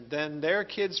mistakes, and then their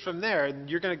kids from there, and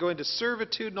you're going to go into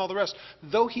servitude and all the rest.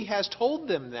 Though he has told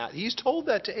them that. He's told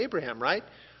that to Abraham, right?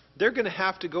 They're going to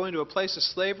have to go into a place of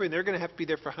slavery, and they're going to have to be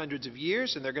there for hundreds of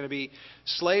years, and they're going to be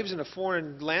slaves in a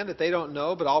foreign land that they don't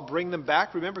know, but I'll bring them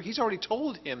back. Remember, he's already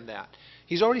told him that.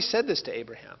 He's already said this to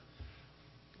Abraham.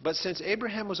 But since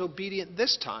Abraham was obedient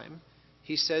this time,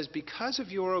 he says, because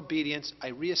of your obedience, I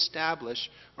reestablish,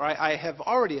 or I have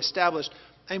already established,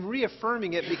 I'm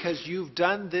reaffirming it because you've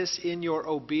done this in your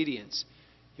obedience.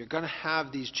 You're going to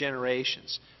have these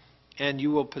generations, and you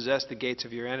will possess the gates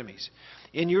of your enemies.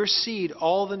 In your seed,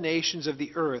 all the nations of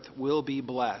the earth will be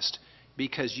blessed,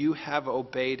 because you have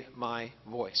obeyed my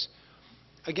voice.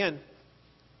 Again,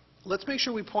 let's make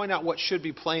sure we point out what should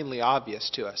be plainly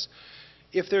obvious to us.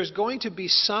 If there's going to be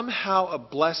somehow a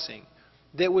blessing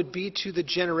that would be to the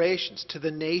generations, to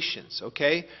the nations,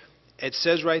 okay? It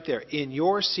says right there, in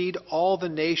your seed all the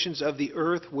nations of the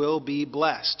earth will be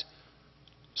blessed.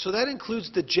 So that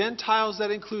includes the Gentiles,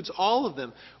 that includes all of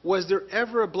them. Was there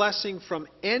ever a blessing from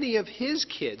any of his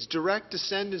kids, direct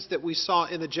descendants that we saw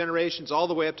in the generations all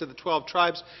the way up to the 12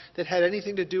 tribes, that had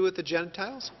anything to do with the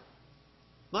Gentiles?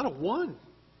 Not a one.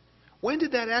 When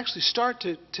did that actually start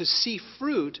to see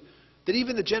fruit, that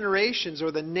even the generations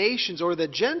or the nations or the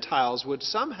Gentiles would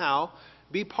somehow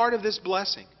be part of this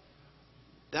blessing?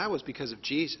 That was because of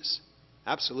Jesus.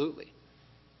 Absolutely.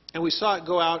 And we saw it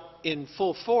go out in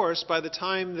full force by the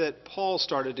time that Paul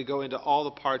started to go into all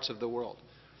the parts of the world.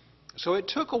 So it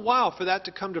took a while for that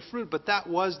to come to fruit, but that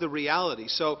was the reality.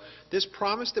 So this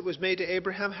promise that was made to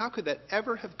Abraham, how could that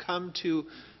ever have come to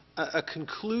a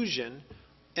conclusion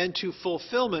and to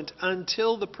fulfillment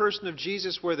until the person of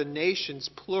Jesus, where the nations,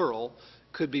 plural,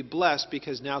 could be blessed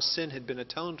because now sin had been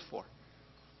atoned for?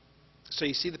 So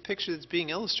you see the picture that's being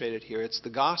illustrated here. It's the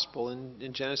gospel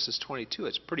in Genesis 22.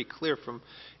 It's pretty clear from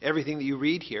everything that you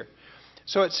read here.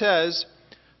 So it says,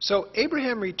 so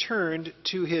Abraham returned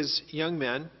to his young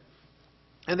men,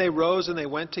 and they rose and they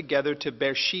went together to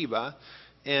Beersheba,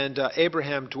 and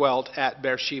Abraham dwelt at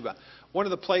Beersheba. One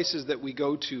of the places that we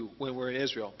go to when we're in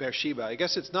Israel, Beersheba. I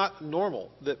guess it's not normal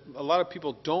that a lot of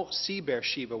people don't see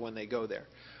Beersheba when they go there.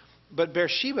 But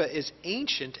Beersheba is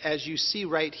ancient, as you see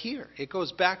right here. It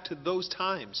goes back to those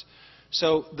times.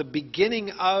 So the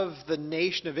beginning of the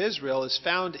nation of Israel is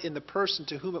found in the person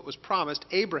to whom it was promised,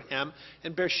 Abraham.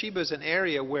 And Beersheba is an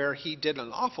area where he did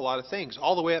an awful lot of things,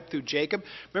 all the way up through Jacob.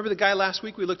 Remember the guy last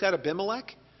week we looked at,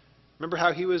 Abimelech? Remember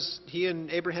how he and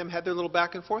Abraham had their little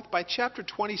back and forth? By chapter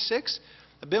 26,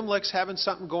 Abimelech's having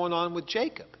something going on with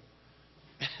Jacob.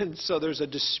 And so there's a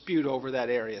dispute over that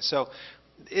area. So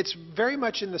it's very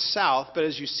much in the south, but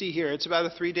as you see here, it's about a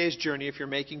 3 days journey. If you're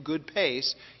making good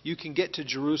pace, you can get to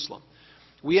Jerusalem.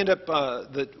 We end up,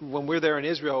 when we're there in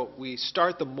Israel, we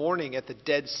start the morning at the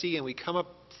Dead Sea and we come up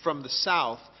from the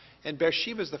south, and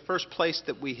Beersheba is the first place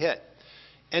that we hit.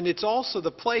 And it's also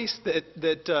the place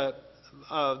that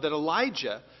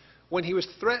Elijah, when he was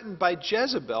threatened by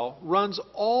Jezebel, runs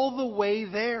all the way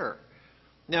there.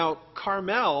 Now,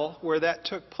 Carmel, where that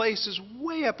took place, is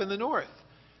way up in the north.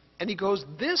 And he goes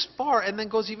this far and then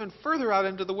goes even further out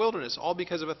into the wilderness, all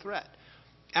because of a threat,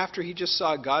 after he just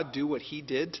saw God do what he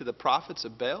did to the prophets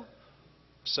of Baal.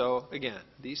 So, again,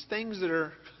 these things that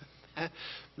are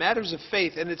matters of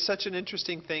faith, and it's such an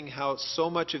interesting thing how so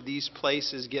much of these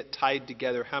places get tied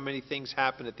together, how many things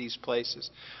happen at these places.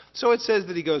 So it says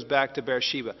that he goes back to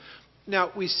Beersheba.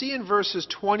 Now, we see in verses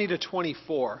 20 to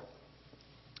 24,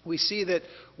 we see that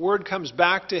word comes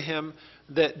back to him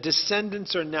that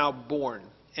descendants are now born.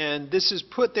 And this is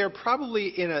put there probably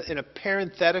in a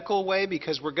parenthetical way,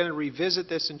 because we're going to revisit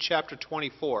this in chapter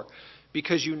 24.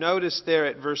 Because you notice there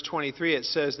at verse 23 it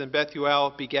says, then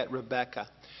Bethuel begat Rebekah.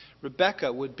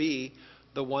 Rebekah would be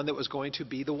the one that was going to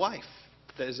be the wife,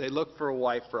 as they look for a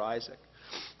wife for Isaac.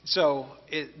 So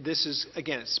this is,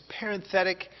 again, it's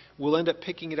parenthetic. We'll end up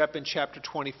picking it up in chapter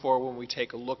 24 when we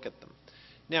take a look at them.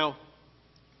 Now,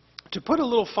 to put a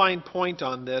little fine point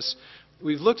on this,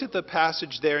 we've looked at the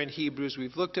passage there in Hebrews.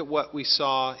 We've looked at what we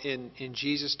saw in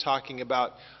Jesus talking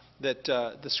about that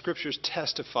the Scriptures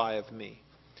testify of me.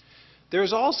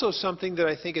 There's also something that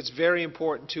I think is very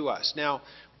important to us. Now,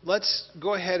 let's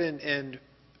go ahead and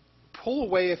pull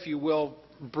away, if you will,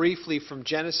 briefly from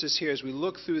Genesis here as we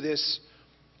look through this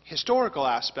historical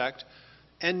aspect.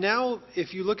 And now,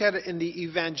 if you look at it in the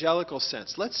evangelical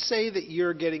sense, let's say that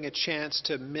you're getting a chance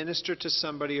to minister to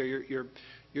somebody, or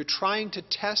you're trying to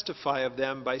testify of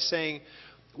them by saying,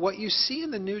 what you see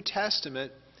in the New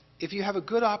Testament, if you have a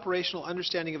good operational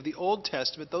understanding of the Old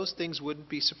Testament, those things wouldn't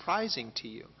be surprising to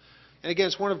you. And again,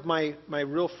 it's one of my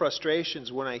real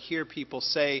frustrations when I hear people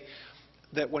say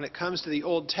that when it comes to the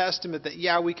Old Testament, that,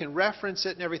 yeah, we can reference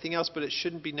it and everything else, but it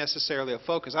shouldn't be necessarily a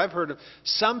focus. I've heard of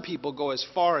some people go as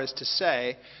far as to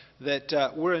say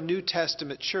that we're a New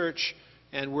Testament church,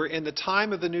 and we're in the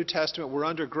time of the New Testament, we're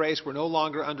under grace, we're no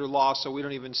longer under law, so we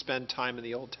don't even spend time in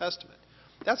the Old Testament.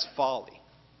 That's folly.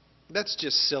 That's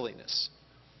just silliness.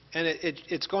 And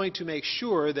it's going to make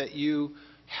sure that you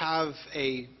have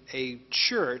a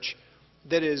church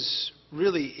that is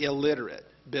really illiterate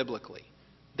biblically.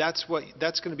 That's going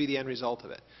to be the end result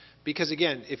of it. Because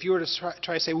again, if you were to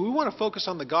try to say, well, we want to focus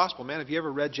on the gospel, man, have you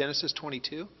ever read Genesis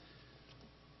 22?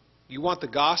 You want the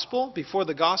gospel? Before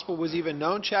the gospel was even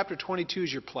known, chapter 22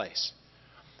 is your place.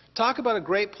 Talk about a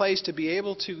great place to be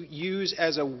able to use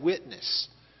as a witness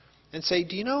and say,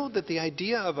 do you know that the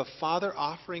idea of a father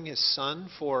offering his son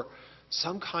for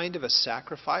some kind of a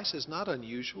sacrifice is not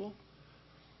unusual?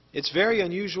 It's very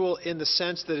unusual in the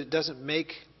sense that it doesn't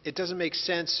make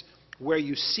sense where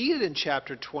you see it in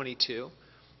chapter 22.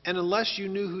 And unless you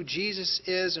knew who Jesus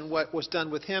is and what was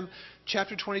done with him,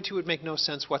 chapter 22 would make no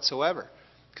sense whatsoever.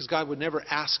 Because God would never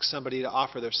ask somebody to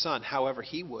offer their son. However,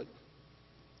 he would.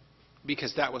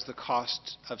 Because that was the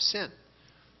cost of sin.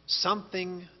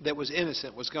 Something that was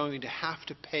innocent was going to have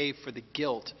to pay for the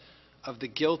guilt of the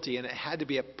guilty. And it had to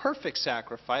be a perfect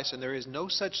sacrifice. And there is no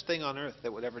such thing on earth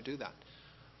that would ever do that.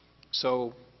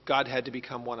 So God had to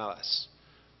become one of us.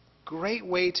 Great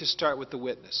way to start with the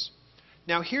witness.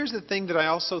 Now here's the thing that I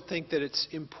also think that it's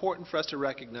important for us to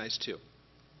recognize too.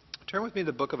 Turn with me to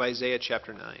the book of Isaiah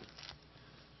chapter 9.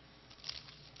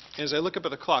 As I look up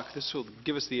at the clock, this will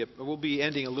give us we'll be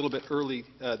ending a little bit early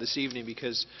this evening,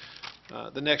 because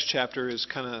the next chapter is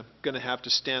kind of going to have to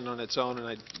stand on its own,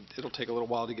 and it'll take a little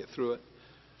while to get through it.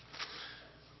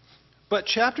 But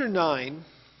chapter 9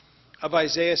 of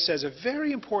Isaiah says a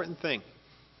very important thing.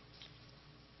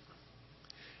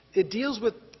 It deals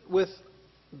with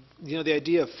the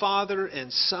idea of father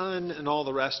and son and all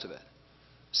the rest of it.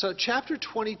 So chapter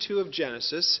 22 of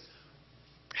Genesis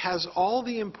has all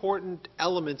the important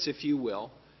elements, if you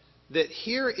will, that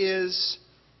here is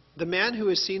the man who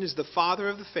is seen as the father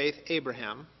of the faith,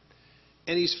 Abraham,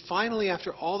 and he's finally,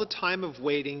 after all the time of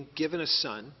waiting, given a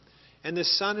son, and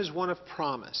this son is one of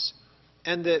promise.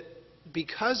 And that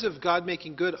because of God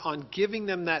making good on giving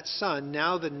them that son,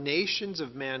 now the nations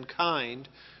of mankind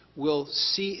will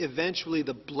see eventually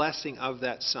the blessing of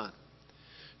that son.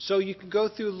 So you can go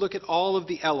through, look at all of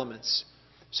the elements.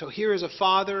 So here is a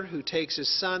father who takes his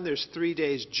son. There's 3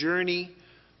 days' journey.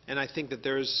 And I think that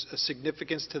there's a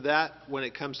significance to that when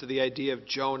it comes to the idea of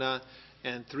Jonah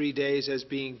and 3 days as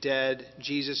being dead.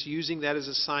 Jesus using that as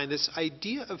a sign. This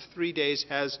idea of 3 days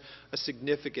has a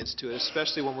significance to it,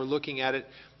 especially when we're looking at it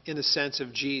in the sense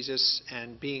of Jesus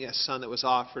and being a son that was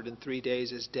offered in 3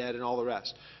 days is dead and all the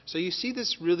rest. So you see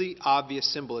this really obvious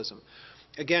symbolism.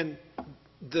 Again,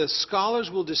 the scholars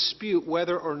will dispute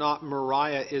whether or not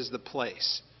Moriah is the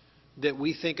place that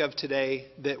we think of today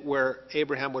that where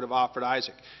Abraham would have offered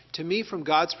Isaac. To me, from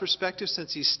God's perspective,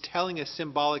 since he's telling a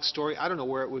symbolic story, I don't know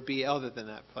where it would be other than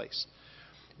that place.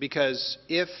 Because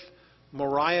if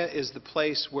Moriah is the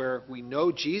place where we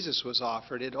know Jesus was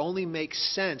offered, it only makes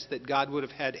sense that God would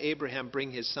have had Abraham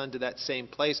bring his son to that same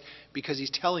place because he's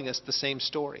telling us the same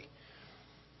story.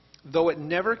 Though it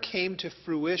never came to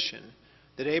fruition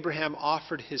that Abraham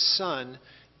offered his son,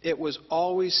 it was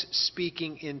always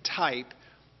speaking in type,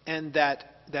 and that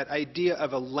idea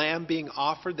of a lamb being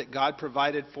offered that God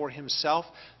provided for himself,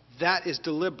 that is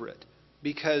deliberate.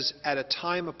 Because at a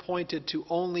time appointed to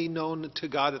only known to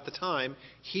God at the time,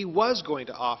 he was going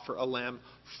to offer a lamb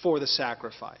for the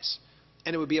sacrifice.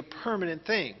 And it would be a permanent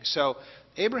thing. So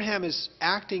Abraham is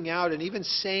acting out and even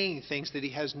saying things that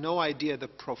he has no idea the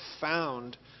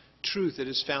profound truth that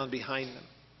is found behind them.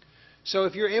 So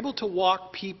if you're able to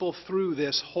walk people through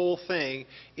this whole thing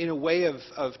in a way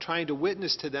of trying to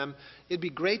witness to them, it'd be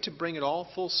great to bring it all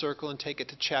full circle and take it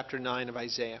to chapter 9 of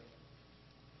Isaiah.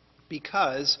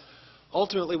 Because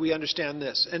ultimately, we understand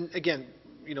this. And again,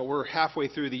 we're halfway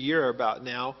through the year about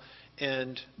now,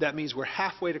 and that means we're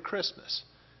halfway to Christmas.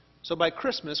 So by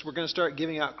Christmas, we're going to start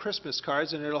giving out Christmas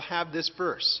cards, and it'll have this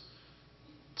verse.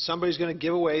 Somebody's going to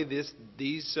give away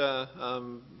these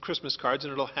Christmas cards,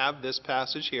 and it'll have this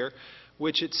passage here,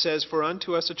 which it says, "For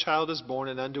unto us a child is born,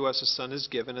 and unto us a son is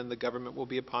given, and the government will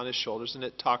be upon his shoulders." And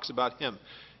it talks about him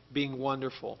being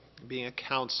wonderful, being a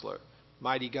counselor,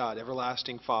 mighty God,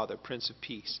 everlasting Father, Prince of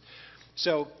Peace.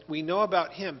 So we know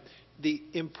about him. The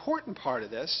important part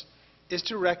of this is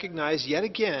to recognize yet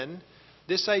again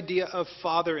this idea of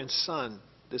father and son,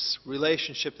 this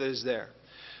relationship that is there.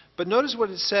 But notice what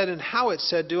it said and how it's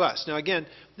said to us. Now again,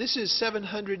 this is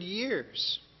 700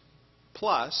 years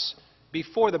plus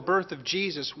before the birth of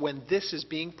Jesus when this is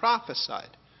being prophesied.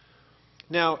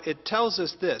 Now it tells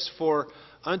us this, "For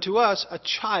unto us a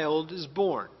child is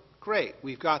born." Great,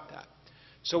 we've got that.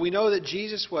 So we know that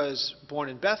Jesus was born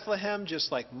in Bethlehem,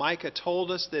 just like Micah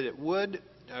told us that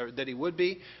he would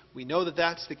be. We know that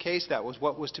that's the case. That was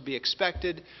what was to be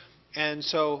expected. And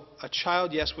so a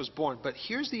child, yes, was born. But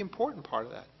here's the important part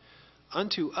of that.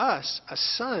 Unto us a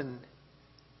son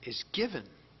is given.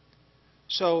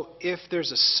 So if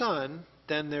there's a son,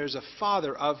 then there's a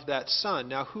father of that son.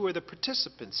 Now, who are the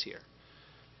participants here?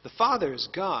 The Father is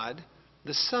God.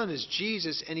 The Son is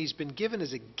Jesus, and he's been given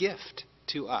as a gift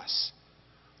to us.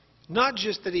 Not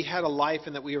just that he had a life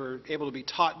and that we were able to be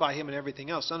taught by him and everything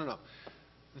else. No.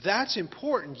 That's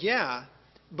important, yeah.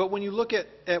 But when you look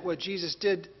at what Jesus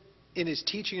did in his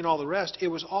teaching and all the rest, it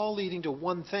was all leading to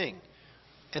one thing.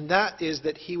 And that is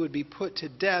that he would be put to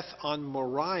death on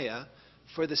Moriah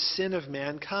for the sin of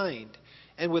mankind.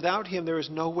 And without him, there is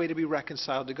no way to be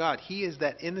reconciled to God. He is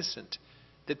that innocent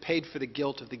that paid for the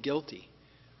guilt of the guilty.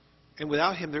 And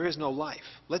without him, there is no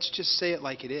life. Let's just say it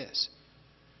like it is.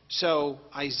 So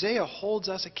Isaiah holds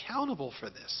us accountable for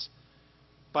this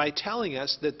by telling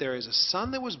us that there is a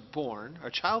son that was born, or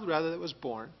a child rather that was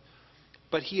born,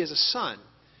 but he is a son,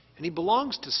 and he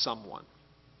belongs to someone.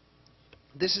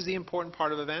 This is the important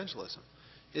part of evangelism,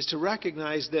 is to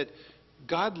recognize that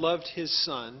God loved his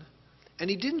son, and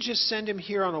he didn't just send him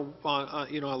here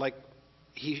like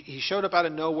he showed up out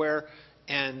of nowhere,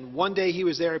 and one day he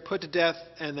was there, he put to death,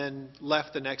 and then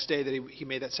left the next day that he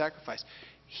made that sacrifice.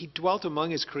 He dwelt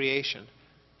among his creation.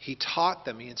 He taught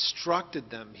them. He instructed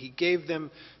them. He gave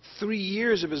them 3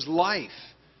 years of his life.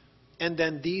 And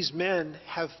then these men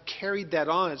have carried that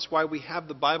on. It's why we have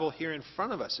the Bible here in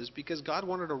front of us, is because God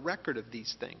wanted a record of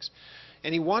these things.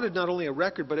 And he wanted not only a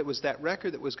record, but it was that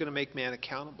record that was going to make man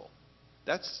accountable.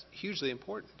 That's hugely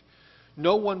important.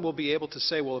 No one will be able to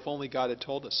say, well, if only God had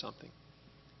told us something.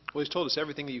 Well, he's told us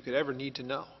everything that you could ever need to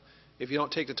know. If you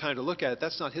don't take the time to look at it,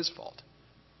 that's not his fault.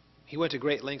 He went to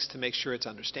great lengths to make sure it's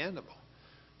understandable.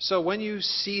 So when you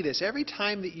see this, every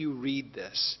time that you read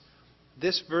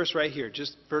this verse right here,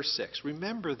 just verse 6,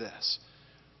 remember this.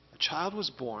 A child was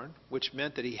born, which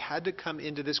meant that he had to come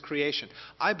into this creation.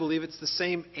 I believe it's the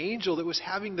same angel that was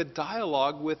having the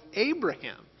dialogue with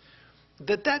Abraham.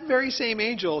 That very same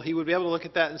angel, he would be able to look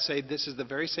at that and say, this is the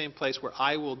very same place where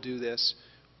I will do this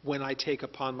when I take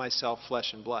upon myself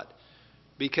flesh and blood.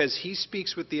 Because he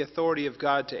speaks with the authority of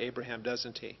God to Abraham,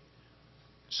 doesn't he?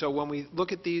 So when we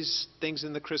look at these things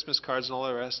in the Christmas cards and all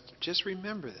the rest, just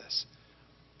remember this.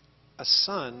 A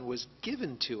son was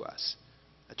given to us,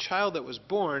 a child that was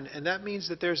born, and that means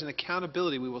that there's an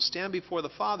accountability. We will stand before the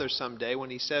Father someday when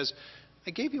he says,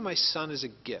 I gave you my son as a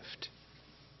gift.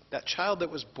 That child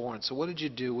that was born. So what did you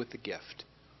do with the gift?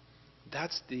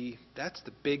 That's the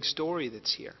big story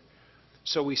that's here.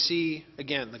 So we see,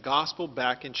 again, the gospel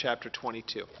back in chapter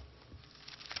 22.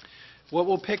 What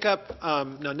we'll pick up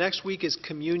now next week is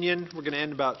communion. We're going to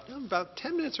end about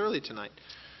 10 minutes early tonight.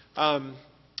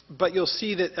 But you'll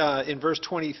see that in verse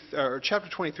 20, or chapter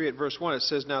 23 at verse 1, it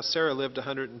says, "Now Sarah lived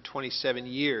 127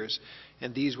 years,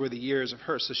 and these were the years of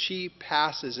her." So she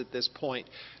passes at this point.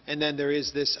 And then there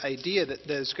is this idea that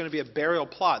there's going to be a burial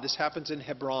plot. This happens in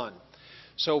Hebron.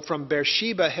 So from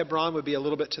Beersheba, Hebron would be a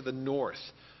little bit to the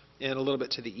north and a little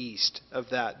bit to the east of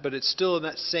that. But it's still in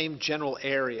that same general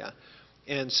area.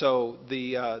 And so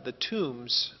the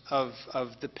tombs of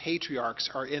the patriarchs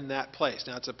are in that place.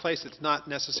 Now, it's a place that's not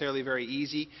necessarily very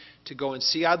easy to go and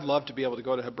see. I'd love to be able to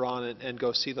go to Hebron and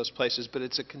go see those places, but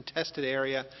it's a contested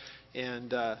area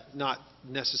and not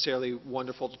necessarily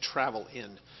wonderful to travel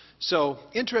in. So,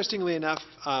 interestingly enough,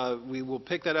 we will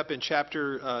pick that up in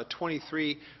chapter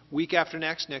 23, week after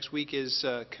next. Next week is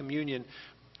communion.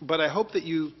 But I hope that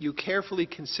you carefully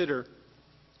consider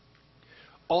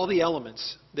all the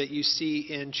elements that you see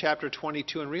in chapter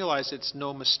 22 and realize it's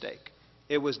no mistake.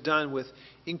 It was done with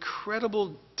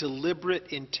incredible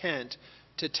deliberate intent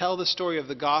to tell the story of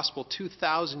the gospel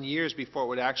 2,000 years before it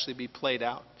would actually be played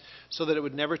out, so that it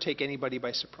would never take anybody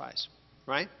by surprise.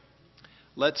 Right?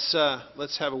 Let's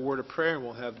have a word of prayer, and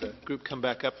we'll have the group come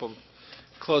back up. We'll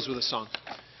close with a song.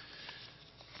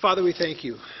 Father, we thank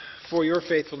you for your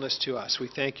faithfulness to us. We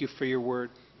thank you for your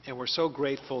word. And we're so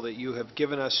grateful that you have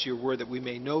given us your word that we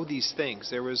may know these things.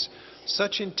 There was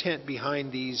such intent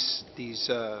behind these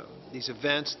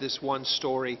events, this one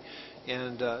story,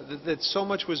 and that so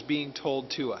much was being told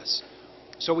to us.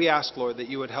 So we ask, Lord, that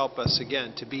you would help us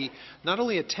again to be not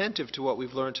only attentive to what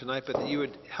we've learned tonight, but that you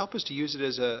would help us to use it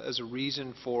as a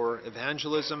reason for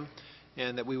evangelism,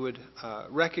 and that we would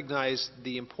recognize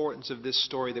the importance of this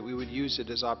story, that we would use it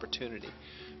as opportunity.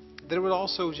 That it would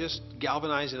also just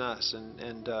galvanize in us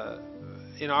and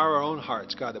in our own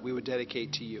hearts, God, that we would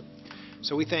dedicate to you.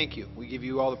 So we thank you. We give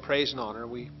you all the praise and honor.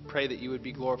 We pray that you would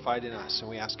be glorified in us, and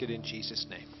we ask it in Jesus'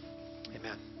 name.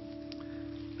 Amen.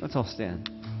 Let's all stand.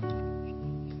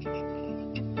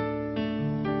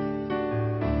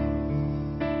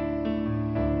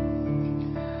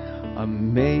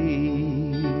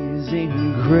 Amazing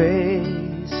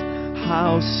grace,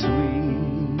 how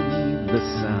sweet the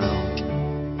sound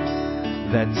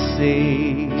that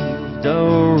saved a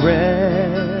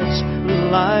wretch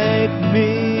like me.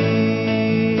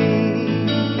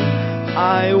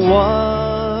 I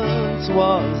once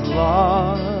was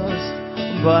lost,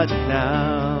 but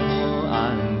now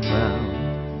I'm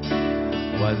found.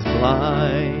 Was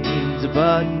blind,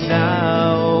 but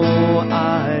now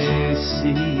I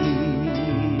see.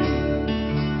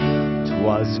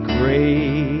 'Twas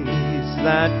grace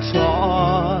that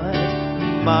taught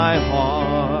my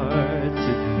heart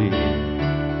to fear,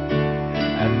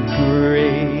 and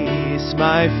grace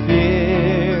my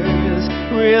fears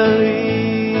relieved.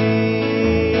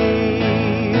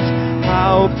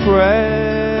 How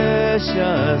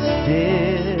precious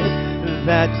did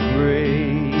that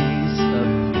grace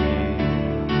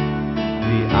appear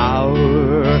the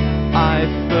hour I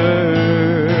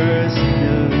first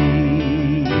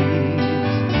believed.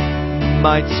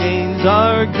 My chains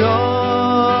are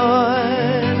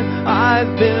gone,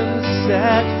 I've been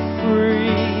set free.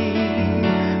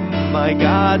 My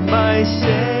God, my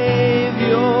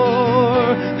Savior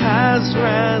has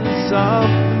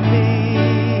ransomed me,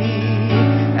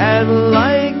 and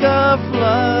like a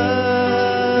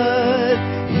flood,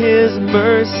 His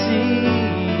mercy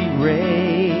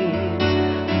reigns.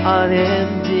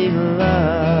 Unending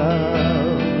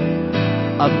love,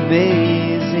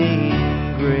 amazing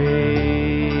grace.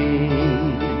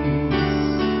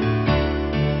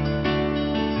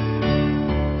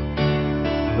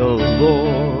 The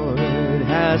Lord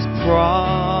has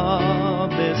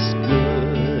promised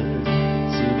good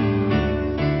to me.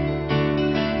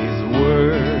 His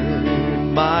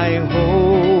word my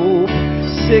hope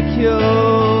secures.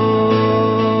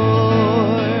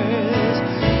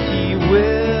 He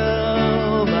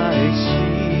will my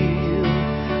shield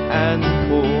and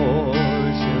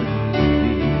portion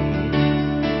be,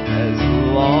 as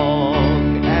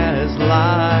long as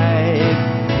life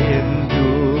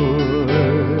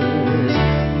endures.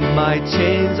 My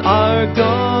chains are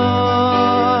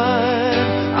gone,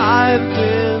 I've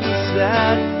been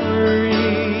set free.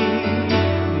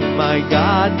 My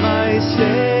God, my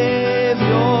Savior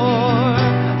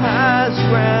has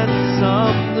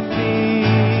ransomed me,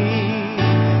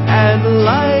 and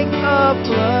like a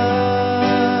flood,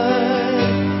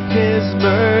 His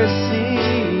mercy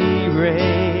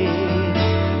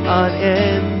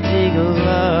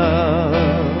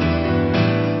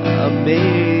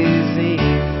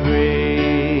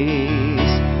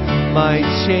My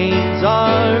chains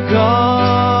are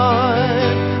gone.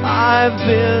 I've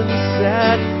been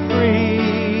set free.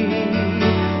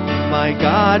 My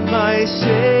God, my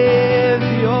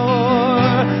Savior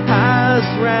has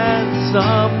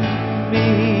ransomed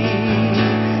me.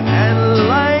 And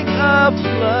like a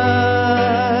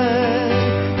flood,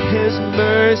 His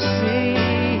mercy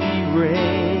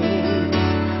reigns.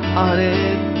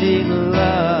 Unending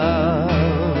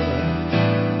love,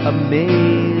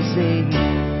 amazing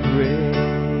grace.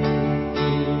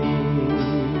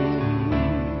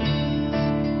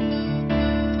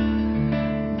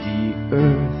 The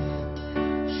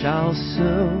earth shall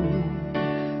soon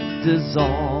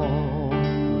dissolve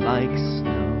like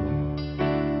snow.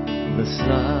 The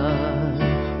sun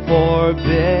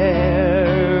forbear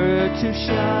to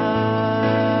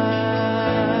shine,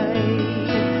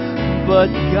 but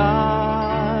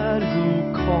God who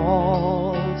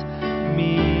called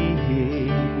me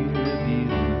here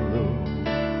below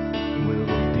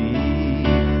will be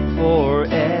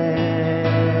forever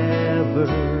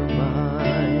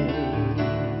mine.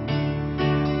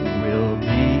 Will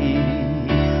be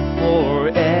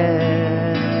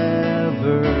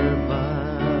forever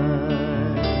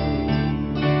mine.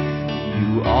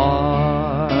 You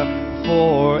are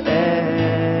forever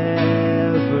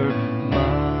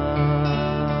mine.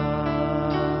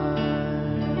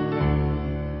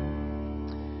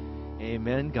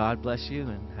 Amen. God bless you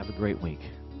and have a great week.